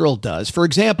Navy Federal does. For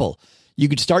example, you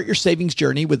could start your savings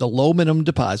journey with a low minimum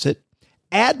deposit,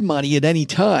 add money at any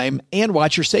time, and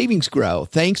watch your savings grow.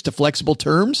 Thanks to flexible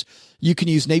terms, you can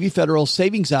use Navy Federal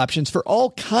savings options for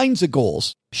all kinds of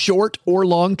goals, short or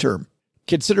long term.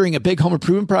 Considering a big home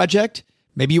improvement project?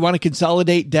 Maybe you want to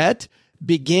consolidate debt?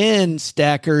 Begin,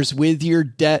 stackers, with your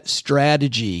debt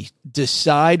strategy.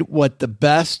 Decide what the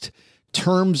best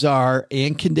terms are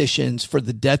and conditions for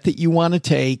the debt that you want to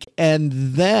take, and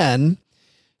then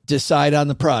decide on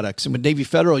the products. And with Navy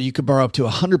Federal, you can borrow up to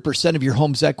 100% of your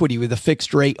home's equity with a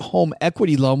fixed rate home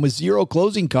equity loan with zero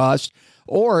closing costs,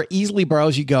 or easily borrow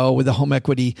as you go with a home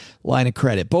equity line of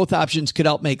credit. Both options could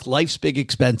help make life's big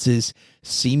expenses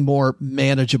seem more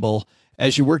manageable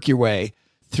as you work your way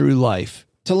through life.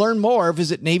 To learn more,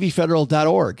 visit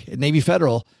NavyFederal.org. At Navy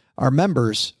Federal, our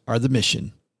members are the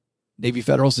mission. Navy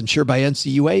Federal is insured by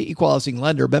NCUA, equal housing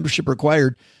lender, membership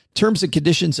required. Terms and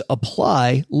conditions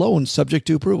apply. Loans subject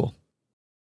to approval.